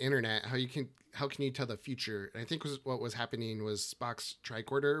 this isn't internet. How can you tell the future? And I think what was happening was Spock's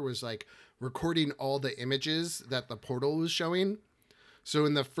tricorder was like recording all the images that the portal was showing. So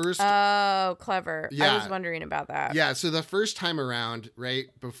in the first... Oh, clever. Yeah. I was wondering about that. Yeah, so the first time around, right,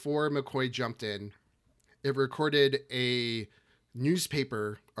 before McCoy jumped in, it recorded a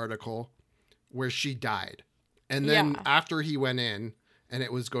newspaper article where she died. And then after he went in and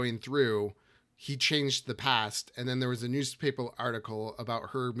it was going through, he changed the past. And then there was a newspaper article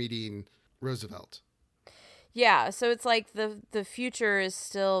about her meeting Roosevelt. Yeah, so it's like the future is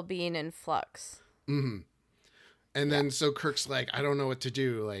still being in flux. Mm-hmm. And then so Kirk's like, I don't know what to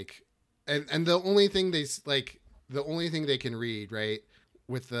do. Like, and the only thing they can read, right,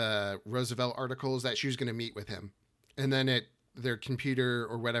 with the Roosevelt article is that she was going to meet with him. And then their computer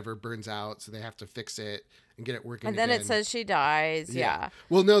or whatever burns out, so they have to fix it and get it working again. And then it says she dies. Yeah.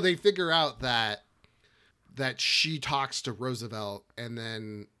 Well, no, they figure out that she talks to Roosevelt and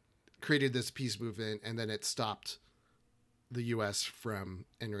then created this peace movement, and then it stopped the U.S. from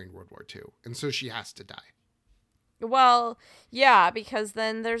entering World War II. And so she has to die. Well, yeah, because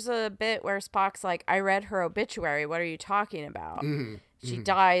then there's a bit where Spock's like, I read her obituary. What are you talking about? Mm-hmm. She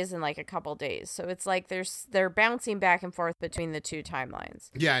dies in like a couple days. So it's like they're bouncing back and forth between the two timelines.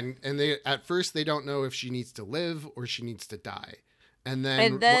 Yeah, and they at first they don't know if she needs to live or she needs to die. And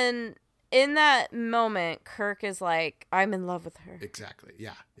then in that moment, Kirk is like, I'm in love with her. Exactly.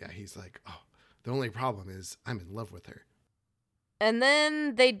 Yeah. Yeah, he's like, oh, the only problem is I'm in love with her. And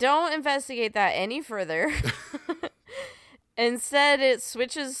then they don't investigate that any further. Instead, it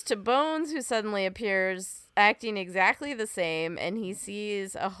switches to Bones, who suddenly appears acting exactly the same, and he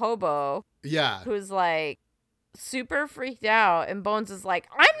sees a hobo. Yeah. Who's like super freaked out, and Bones is like,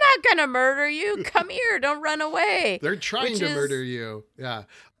 I'm not gonna murder you. Come here, don't run away. They're trying to murder you. Yeah.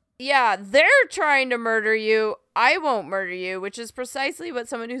 Yeah, they're trying to murder you. I won't murder you, which is precisely what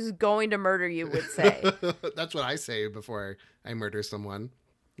someone who's going to murder you would say. That's what I say before I murder someone.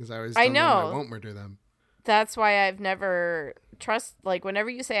 Because I always tell them I won't murder them. That's why I've never whenever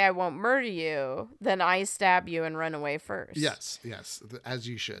you say I won't murder you, then I stab you and run away first. Yes, as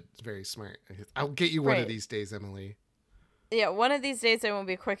you should. It's very smart. I'll get you one of these days, Emily. Yeah, one of these days I won't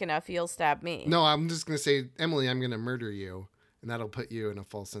be quick enough. You'll stab me. No, I'm just going to say, Emily, I'm going to murder you. And that'll put you in a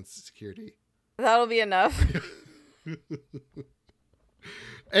false sense of security. That'll be enough.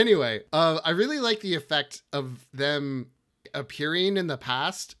 Anyway, I really like the effect of them appearing in the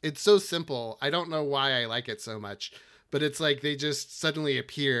past. It's so simple. I don't know why I like it so much, but it's like they just suddenly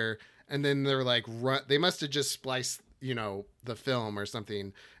appear and then they're like, they must have just spliced, the film or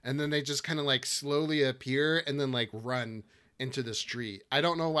something. And then they just kind of like slowly appear and then like run into the street. I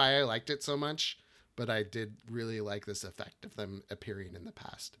don't know why I liked it so much, but I did really like this effect of them appearing in the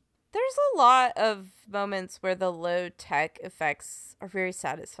past. There's a lot of moments where the low tech effects are very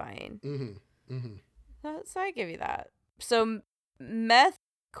satisfying. Mm-hmm. Mm-hmm. So I give you that. So Meth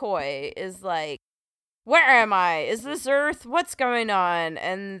Coy is like, where am I? Is this Earth? What's going on?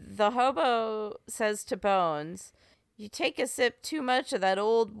 And the hobo says to Bones, you take a sip too much of that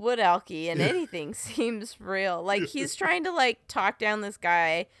old wood alky and anything seems real. Like, he's trying to, like, talk down this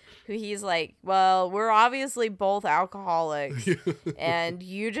guy who he's like, well, we're obviously both alcoholics and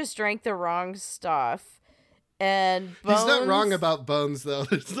you just drank the wrong stuff. And Bones... He's not wrong about Bones, though.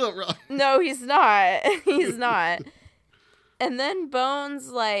 It's not wrong. No, he's not. He's not. And then Bones,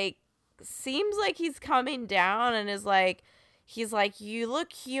 like, seems like he's coming down and is like... He's like, you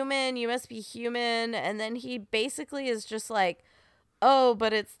look human, you must be human. And then he basically is just like, oh,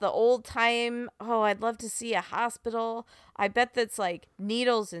 but it's the old time. Oh, I'd love to see a hospital. I bet that's like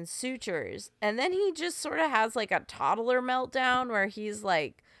needles and sutures. And then he just sort of has like a toddler meltdown where he's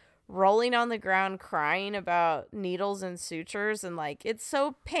like rolling on the ground crying about needles and sutures. And like, it's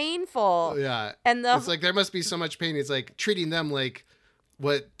so painful. Yeah. And it's like, there must be so much pain. It's like treating them like,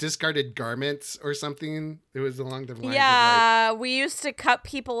 what, discarded garments or something? It was along the lines of we used to cut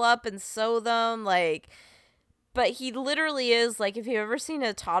people up and sew them, like, but he literally is, like, if you've ever seen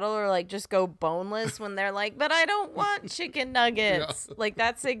a toddler, like, just go boneless when they're like, but I don't want chicken nuggets. Yeah. Like,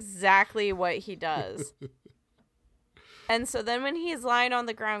 that's exactly what he does. And so then when he's lying on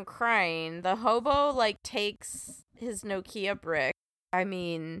the ground crying, the hobo, like, takes his Nokia brick,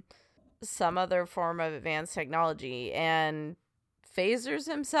 some other form of advanced technology, and phasers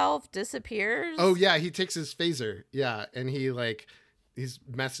himself, disappears. Oh yeah, he takes his phaser. Yeah, and he's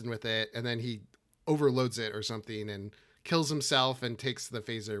messing with it, and then he overloads it or something and kills himself and takes the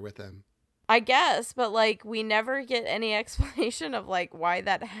phaser with him. I guess, but like we never get any explanation of like why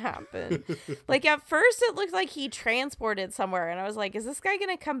that happened. Like at first it looked like he transported somewhere and I was like, is this guy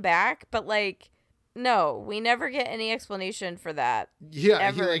going to come back? But like no, we never get any explanation for that. Yeah,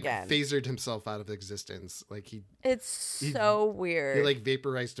 ever he like again. phasered himself out of existence. Like It's so weird. he like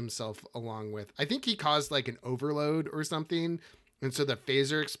vaporized himself along with. I think he caused like an overload or something, and so the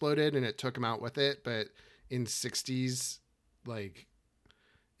phaser exploded and it took him out with it. But in 60s, like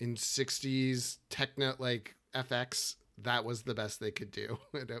in 60s techno like FX, that was the best they could do.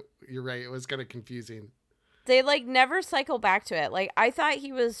 You're right, it was kind of confusing. They like never cycle back to it. Like I thought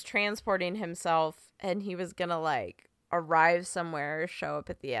he was transporting himself and he was gonna like arrive somewhere, show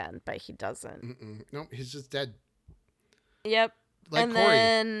up at the end, but he doesn't. Nope, he's just dead. Yep. Like and Corey.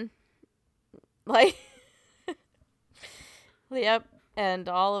 then like yep, and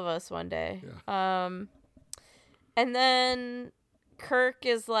all of us one day. Yeah. And then Kirk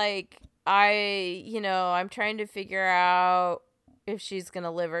is like, I'm trying to figure out if she's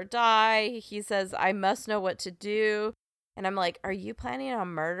gonna live or die. He says, I must know what to do. And I'm like, are you planning on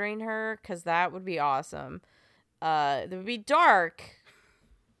murdering her? Because that would be awesome. It would be dark,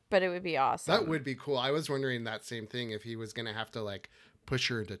 but it would be awesome. That would be cool. I was wondering that same thing, if he was going to have to like push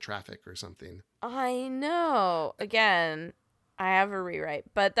her into traffic or something. I know. Again, I have a rewrite,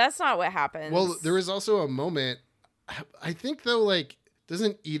 but that's not what happens. Well, there was also a moment, I think though, like,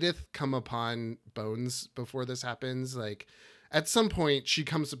 doesn't Edith come upon Bones before this happens? Like, at some point, she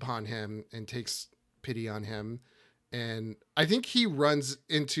comes upon him and takes pity on him. And I think he runs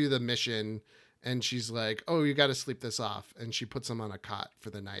into the mission and she's like, oh, you got to sleep this off. And she puts him on a cot for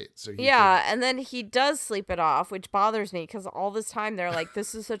the night. So and then he does sleep it off, which bothers me because all this time they're like,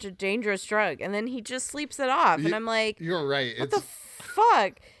 this is such a dangerous drug. And then he just sleeps it off. And I'm like, you're right. What the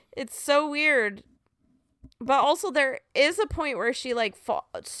fuck? It's so weird. But also there is a point where she like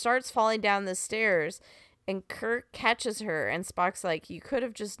starts falling down the stairs and Kirk catches her and Spock's like, you could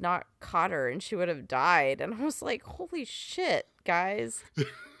have just not caught her and she would have died. And I was like, holy shit, guys.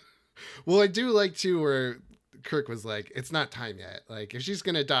 Well, I do like too where Kirk was like, it's not time yet. Like, if she's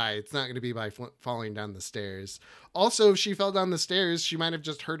going to die, it's not going to be by falling down the stairs. Also, if she fell down the stairs, she might have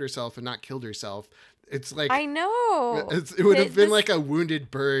just hurt herself and not killed herself. It's like, I know. It would have been like a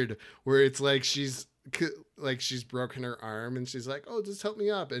wounded bird where it's like she's broken her arm and she's like, oh, just help me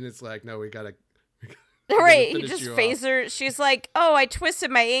up. And it's like, no, we gotta right, he just phaser. She's like, oh, I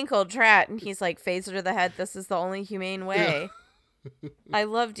twisted my ankle, drat. And he's like, phaser to the head. This is the only humane way. Yeah. I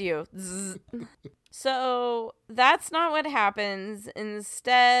loved you. Zzz. So that's not what happens.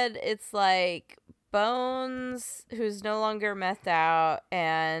 Instead, it's like Bones, who's no longer methed out,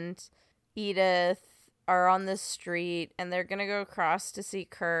 and Edith are on the street and they're gonna go across to see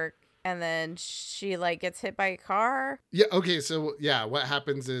Kirk. And then she like gets hit by a car. Yeah. Okay. So yeah, what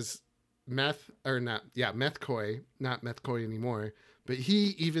happens is Meth Coy, not Meth Coy anymore, but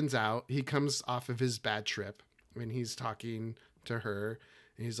he evens out. He comes off of his bad trip when he's talking to her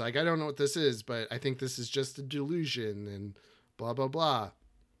and he's like, I don't know what this is, but I think this is just a delusion and blah, blah, blah.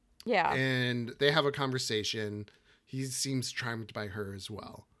 Yeah. And they have a conversation. He seems charmed by her as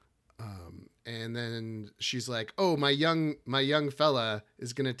well. And then she's like, oh, my young fella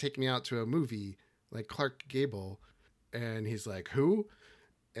is going to take me out to a movie like Clark Gable. And he's like, who?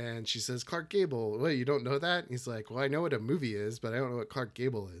 And she says, Clark Gable. What, you don't know that? And he's like, well, I know what a movie is, but I don't know what Clark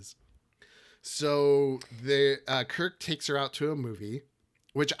Gable is. So Kirk takes her out to a movie,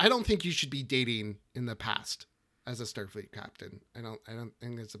 which I don't think you should be dating in the past as a Starfleet captain. I don't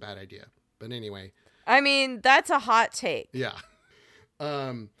think it's a bad idea. But anyway. I mean, that's a hot take. Yeah.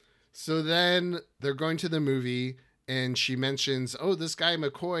 So then they're going to the movie and she mentions, oh, this guy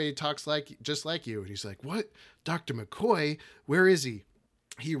McCoy talks just like you. And he's like, what? Dr. McCoy? Where is he?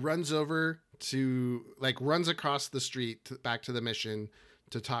 He runs over to runs across the street back to the mission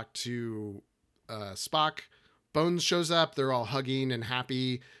to talk to Spock. Bones shows up. They're all hugging and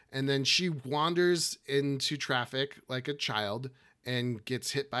happy. And then she wanders into traffic like a child and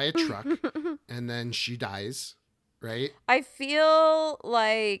gets hit by a truck. And then she dies. Right? I feel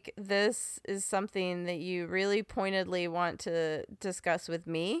like this is something that you really pointedly want to discuss with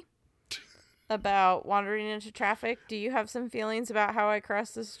me about wandering into traffic. Do you have some feelings about how I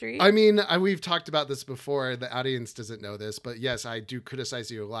cross the street? I mean, we've talked about this before. The audience doesn't know this, but yes, I do criticize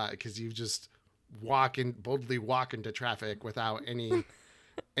you a lot because you just boldly walk into traffic without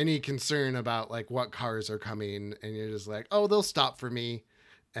any concern about like what cars are coming, and you're just like, oh, they'll stop for me.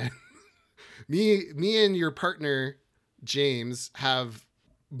 And me and your partner James have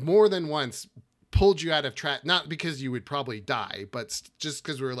more than once pulled you out of traffic, not because you would probably die, but just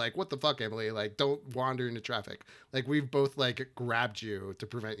because we were like, what the fuck, Emily? Like, don't wander into traffic. Like, we've both like grabbed you to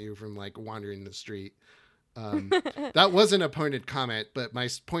prevent you from like wandering the street. That wasn't a pointed comment, but my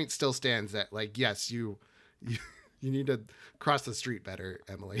point still stands that like, yes, you need to cross the street better,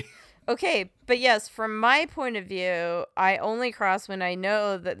 Emily. Okay, but yes, from my point of view, I only cross when I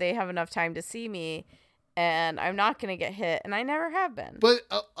know that they have enough time to see me and I'm not going to get hit, and I never have been. But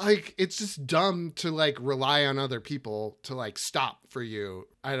like, it's just dumb to like rely on other people to like stop for you.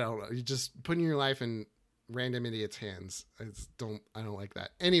 I don't know. You just putting your life in random idiots' hands. I don't like that.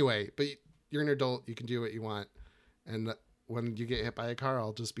 Anyway, but you're an adult. You can do what you want. And when you get hit by a car,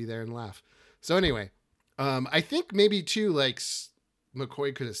 I'll just be there and laugh. So anyway, I think maybe too, like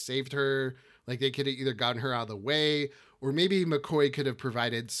McCoy could have saved her. Like they could have either gotten her out of the way, or maybe McCoy could have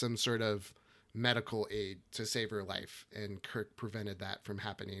provided some sort of medical aid to save her life, and Kirk prevented that from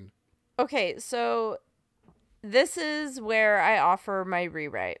happening. Okay, so this is where I offer my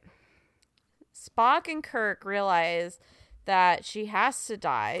rewrite. Spock and Kirk realize that she has to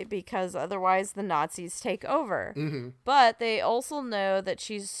die because otherwise the Nazis take over. Mm-hmm. But they also know that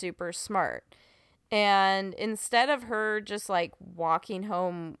she's super smart. And instead of her just like walking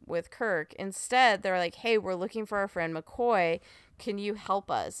home with Kirk, instead they're like, hey, we're looking for our friend McCoy. Can you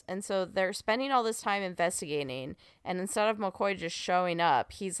help us? And so they're spending all this time investigating. And instead of McCoy just showing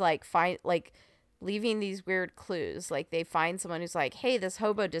up, he's like, leaving these weird clues. Like they find someone who's like, hey, this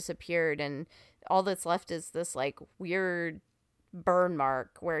hobo disappeared. And all that's left is this like weird burn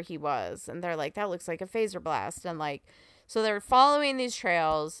mark where he was. And they're like, that looks like a phaser blast. And like, so they're following these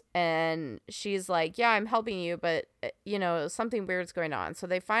trails, and she's like, yeah, I'm helping you, but, you know, something weird's going on. So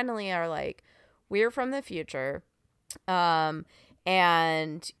they finally are like, we're from the future, and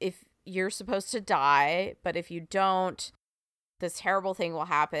if you're supposed to die, but if you don't, this terrible thing will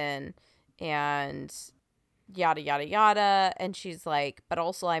happen, and yada, yada, yada. And she's like, but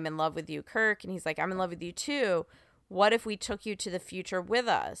also I'm in love with you, Kirk. And he's like, I'm in love with you too. What if we took you to the future with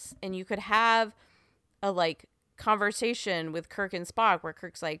us? And you could have a, like, conversation with Kirk and Spock where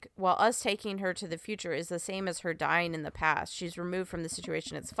Kirk's like, well, us taking her to the future is the same as her dying in the past. She's removed from the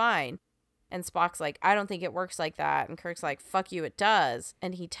situation. It's fine. And Spock's like, I don't think it works like that. And Kirk's like, fuck you, it does.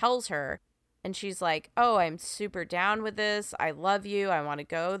 And he tells her, and she's like, oh, I'm super down with this. I love you. I want to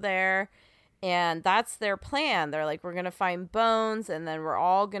go there. And that's their plan. They're like, we're going to find Bones, and then we're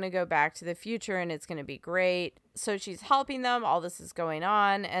all going to go back to the future, and it's going to be great. So she's helping them. All this is going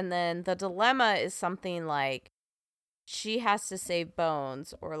on. And then the dilemma is something like, she has to save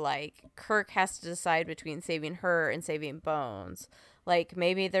Bones, or like Kirk has to decide between saving her and saving Bones. Like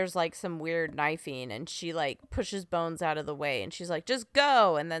maybe there's like some weird knifing, and she like pushes Bones out of the way, and she's like, just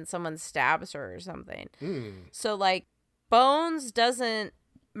go. And then someone stabs her or something. So like Bones doesn't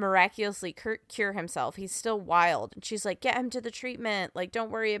miraculously cure himself. He's still wild. And she's like, get him to the treatment. Like,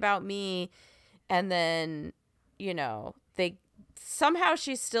 don't worry about me. And then, you know, somehow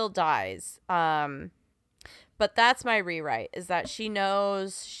she still dies. But that's my rewrite, is that she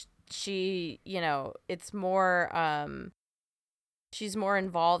knows she, you know, it's more, she's more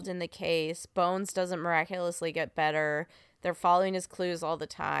involved in the case. Bones doesn't miraculously get better. They're following his clues all the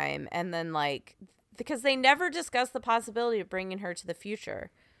time. And then, like, because they never discuss the possibility of bringing her to the future.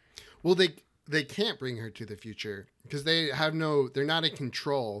 Well, they can't bring her to the future because they're not in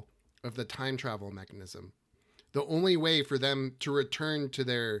control of the time travel mechanism. The only way for them to return to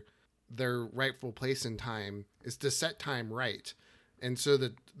their rightful place in time is to set time right. And so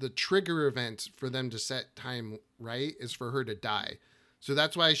the trigger event for them to set time right is for her to die. So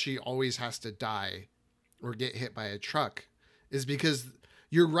that's why she always has to die or get hit by a truck, is because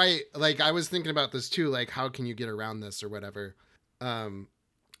you're right. Like, I was thinking about this too, like, how can you get around this or whatever?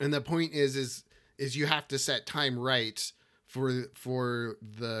 And the point is you have to set time right for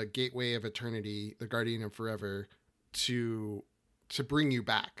the Gateway of Eternity, the Guardian of Forever, to bring you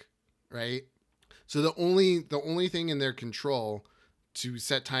back. Right. So the only thing in their control to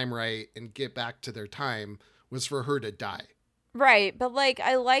set time right and get back to their time was for her to die. Right. But like,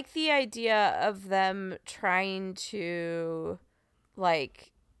 I like the idea of them trying to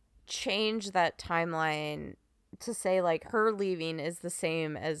like change that timeline to say like her leaving is the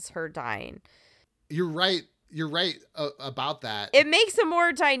same as her dying. You're right about that. It makes a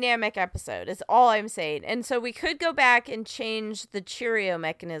more dynamic episode, is all I'm saying. And so we could go back and change the Cheerio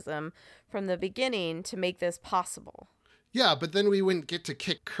mechanism from the beginning to make this possible. Yeah, but then we wouldn't get to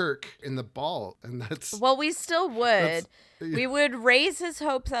kick Kirk in the ball, and that's... Well, we still would. We would raise his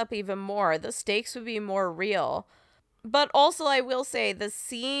hopes up even more. The stakes would be more real. But also, I will say, the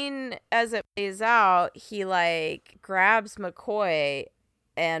scene as it plays out, he, like, grabs McCoy,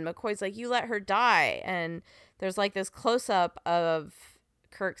 and McCoy's like, you let her die. And there's, like, this close-up of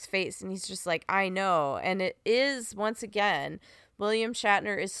Kirk's face, and he's just like, I know. And it is, once again, William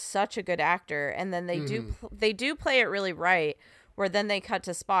Shatner is such a good actor. And then they do play it really right, where then they cut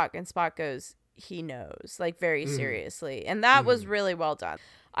to Spock, and Spock goes, he knows, like, very seriously. And that was really well done.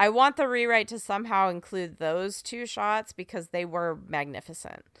 I want the rewrite to somehow include those two shots because they were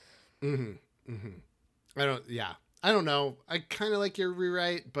magnificent. I don't know. I kind of like your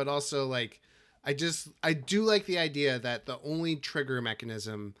rewrite, but also, like, I do like the idea that the only trigger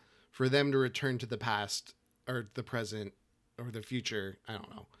mechanism for them to return to the past or the present or the future, I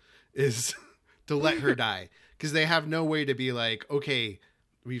don't know, is to let her die. Because they have no way to be like, okay,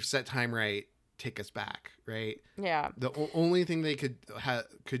 we've set time right, take us back, right? Yeah. The only thing they could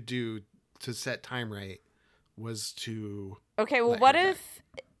do to set time right was to okay, well, what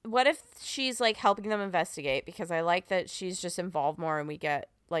if she's, like, helping them investigate? Because I like that she's just involved more, and we get,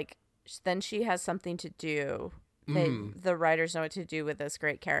 like, then she has something to do. The writers know what to do with this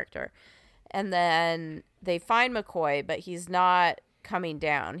great character. And then they find McCoy, but he's not coming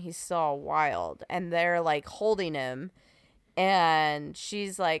down. He's still wild. And they're, like, holding him. And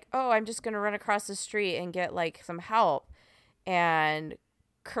she's like, oh, I'm just going to run across the street and get, like, some help. And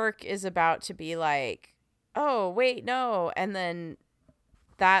Kirk is about to be like, oh, wait, no. And then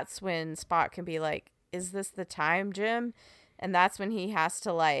that's when Spock can be like, is this the time, Jim? And that's when he has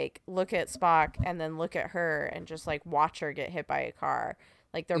to, like, look at Spock and then look at her and just, like, watch her get hit by a car.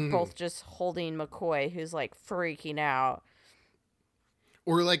 Like, they're both just holding McCoy, who's, like, freaking out.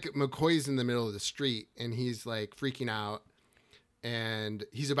 Or, like, McCoy's in the middle of the street and he's, like, freaking out and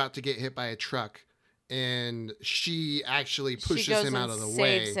he's about to get hit by a truck and she actually pushes him out of the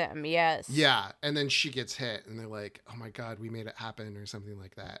way. Saves him, yes. Yeah, and then she gets hit and they're like, oh my God, we made it happen or something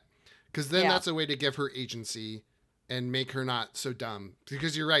like that. Because then that's a way to give her agency and make her not so dumb.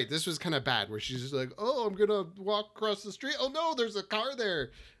 Because you're right, this was kind of bad where she's just like, oh, I'm going to walk across the street. Oh no, there's a car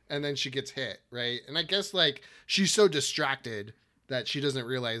there. And then she gets hit, right? And I guess, like, she's so distracted that she doesn't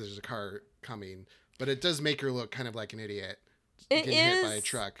realize there's a car coming. But it does make her look kind of like an idiot getting hit by a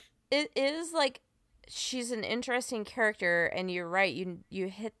truck. It is, like, she's an interesting character, and you're right. You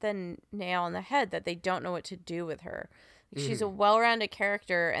hit the nail on the head that they don't know what to do with her. Like, she's a well-rounded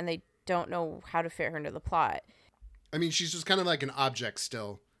character, and they don't know how to fit her into the plot. I mean, she's just kind of like an object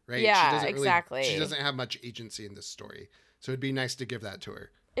still, right? Yeah, exactly. She doesn't have much agency in this story. So it'd be nice to give that to her.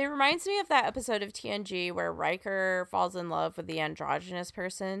 It reminds me of that episode of TNG where Riker falls in love with the androgynous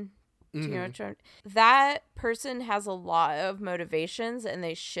person. Do you know what that person has a lot of motivations and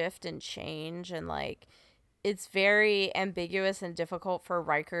they shift and change, and, like, it's very ambiguous and difficult for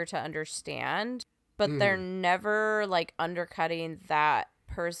Riker to understand, but they're never, like, undercutting that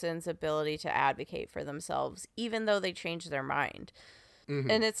person's ability to advocate for themselves, even though they change their mind.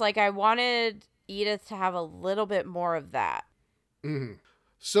 And it's like, I wanted Edith to have a little bit more of that.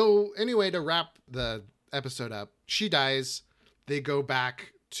 So anyway, to wrap the episode up, she dies. They go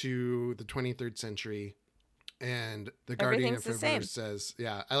back to the 23rd century, and the Guardian of Reverse says,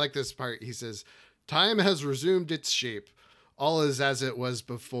 yeah, I like this part. He says, time has resumed its shape. All is as it was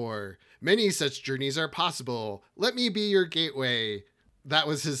before. Many such journeys are possible. Let me be your gateway. That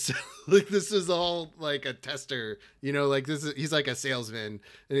was his, like, this is all like a tester, you know, like he's like a salesman,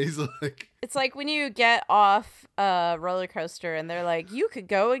 and he's like, it's like when you get off a roller coaster and they're like, you could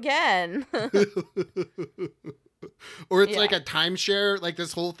go again. Or it's like a timeshare. Like,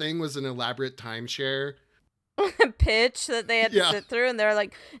 this whole thing was an elaborate timeshare pitch that they had to sit through, and they're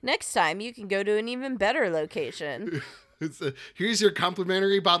like, next time you can go to an even better location. Here's your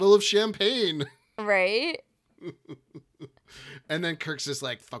complimentary bottle of champagne. Right? And then Kirk's just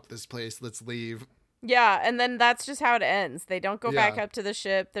like, fuck this place, let's leave. Yeah, and then that's just how it ends. They don't go back up to the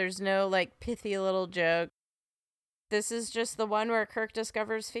ship. There's no, like, pithy little joke. This is just the one where Kirk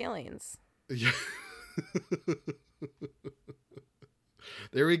discovers feelings. Yeah.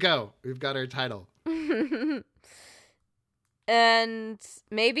 There we go. We've got our title. And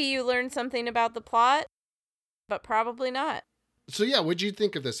maybe you learned something about the plot, but probably not. So yeah, what'd you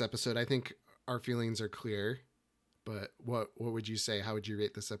think of this episode? I think our feelings are clear, but what would you say? How would you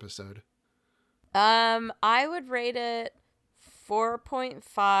rate this episode? I would rate it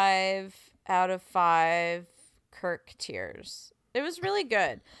 4.5 out of 5 Kirk tears. It was really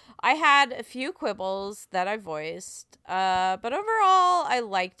good. I had a few quibbles that I voiced, but overall, I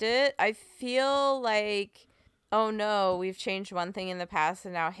liked it. I feel like, oh no, we've changed one thing in the past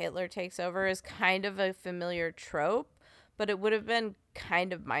and now Hitler takes over is kind of a familiar trope, but it would have been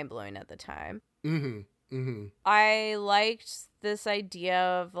kind of mind-blowing at the time. Mm-hmm. I liked this idea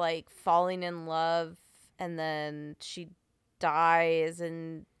of like falling in love and then she dies,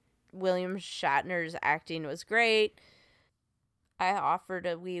 and William Shatner's acting was great. I offered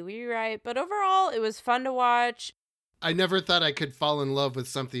a wee rewrite, but overall it was fun to watch. I never thought I could fall in love with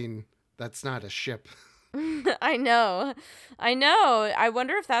something that's not a ship. I know. I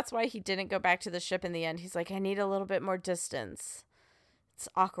wonder if that's why he didn't go back to the ship in the end. He's like, I need a little bit more distance. It's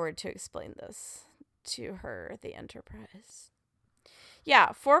awkward to explain this to her, the Enterprise. Yeah,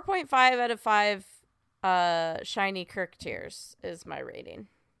 4.5 out of 5 shiny Kirk tears is my rating.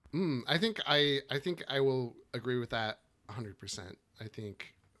 I think I will agree with that 100%. I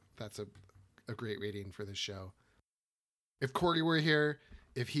think that's a great rating for this show. If Corey were here,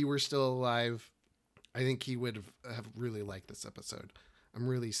 if he were still alive, I think he would have really liked this episode. I'm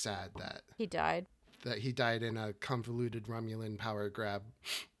really sad that he died in a convoluted Romulan power grab.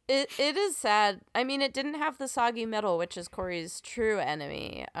 It is sad. I mean, it didn't have the soggy metal, which is Corey's true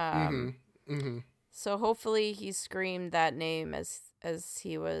enemy. So hopefully he screamed that name as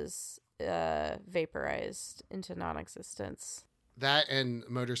he was vaporized into non-existence. That and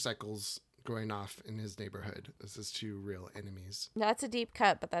motorcycles going off in his neighborhood. This is two real enemies. That's a deep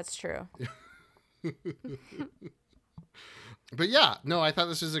cut, but that's true. But yeah, no, I thought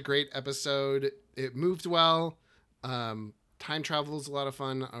this was a great episode. It moved well. Time travel is a lot of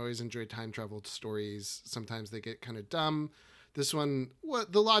fun. I always enjoy time travel stories. Sometimes they get kind of dumb. This one,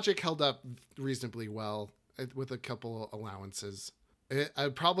 the logic held up reasonably well with a couple allowances. I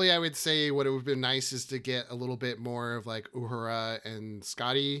would say what it would have been nice is to get a little bit more of like Uhura and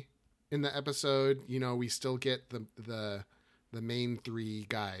Scotty in the episode. You know, we still get the main three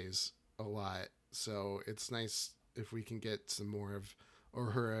guys a lot. So it's nice if we can get some more of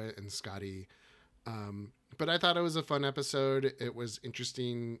Uhura and Scotty. But I thought it was a fun episode. It was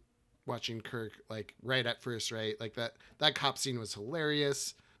interesting watching Kirk, like, right at first, right? Like that cop scene was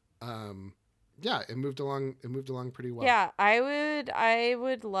hilarious. Yeah, it moved along pretty well. Yeah, I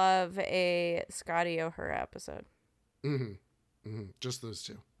would love a Scotty Uhura episode. Just those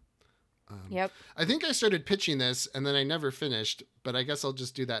two. Yep. I think I started pitching this and then I never finished, but I guess I'll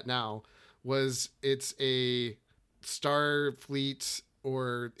just do that now. It's a Starfleet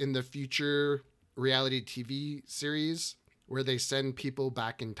or in the future reality TV series where they send people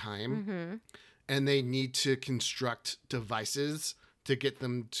back in time and they need to construct devices to get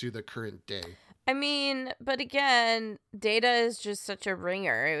them to the current day. I mean, but again, Data is just such a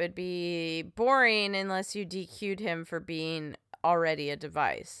ringer. It would be boring unless you DQ'd him for being already a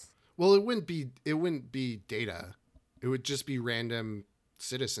device. Well, it wouldn't be Data. It would just be random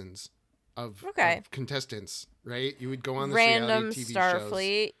citizens of contestants, right? You would go on this random reality TV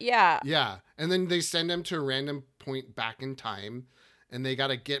Starfleet, shows. Yeah. And then they send them to a random point back in time, and they got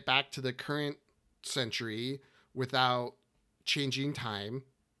to get back to the current century without changing time.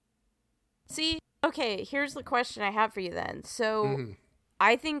 See, okay, here's the question I have for you then. So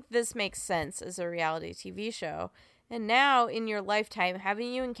I think this makes sense as a reality TV show. And now in your lifetime,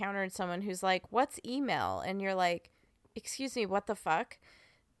 haven't you encountered someone who's like, what's email? And you're like, excuse me, what the fuck?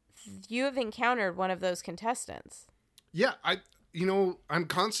 You have encountered one of those contestants. Yeah, I'm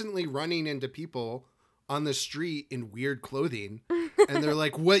constantly running into people on the street in weird clothing, and they're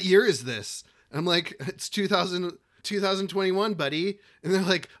like, what year is this? And I'm like, it's 2021, buddy. And they're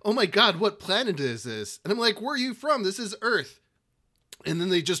like, oh my God, what planet is this? And I'm like, where are you from? This is Earth. And then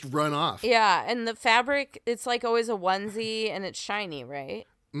they just run off. Yeah, and the fabric, it's like always a onesie, and it's shiny, right?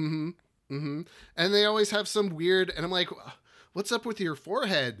 And they always have some weird, and I'm like, what's up with your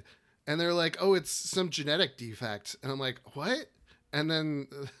forehead? And they're like, oh, it's some genetic defect. And I'm like, what? And then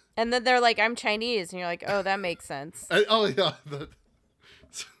they're like, I'm Chinese. And you're like, oh, that makes sense.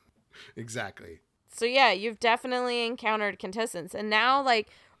 Exactly. So yeah, you've definitely encountered contestants. And now, like,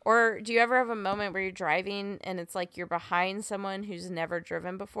 or do you ever have a moment where you're driving and it's like you're behind someone who's never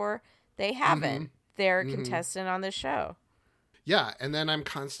driven before? They haven't. They're a contestant on this show. Yeah. And then I'm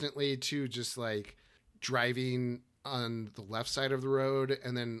constantly too just like driving on the left side of the road,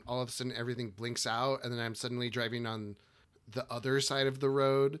 and then all of a sudden everything blinks out, and then I'm suddenly driving on the other side of the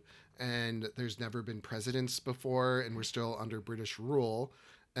road, and there's never been presidents before, and we're still under British rule.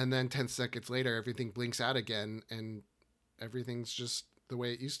 And then 10 seconds later, everything blinks out again, and everything's just the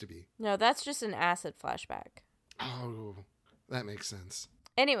way it used to be. No, that's just an acid flashback. Oh, that makes sense.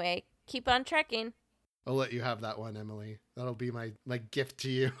 Anyway, keep on trekking. I'll let you have that one, Emily. That'll be my gift to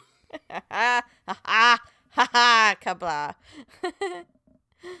you. Ha ha, kabla.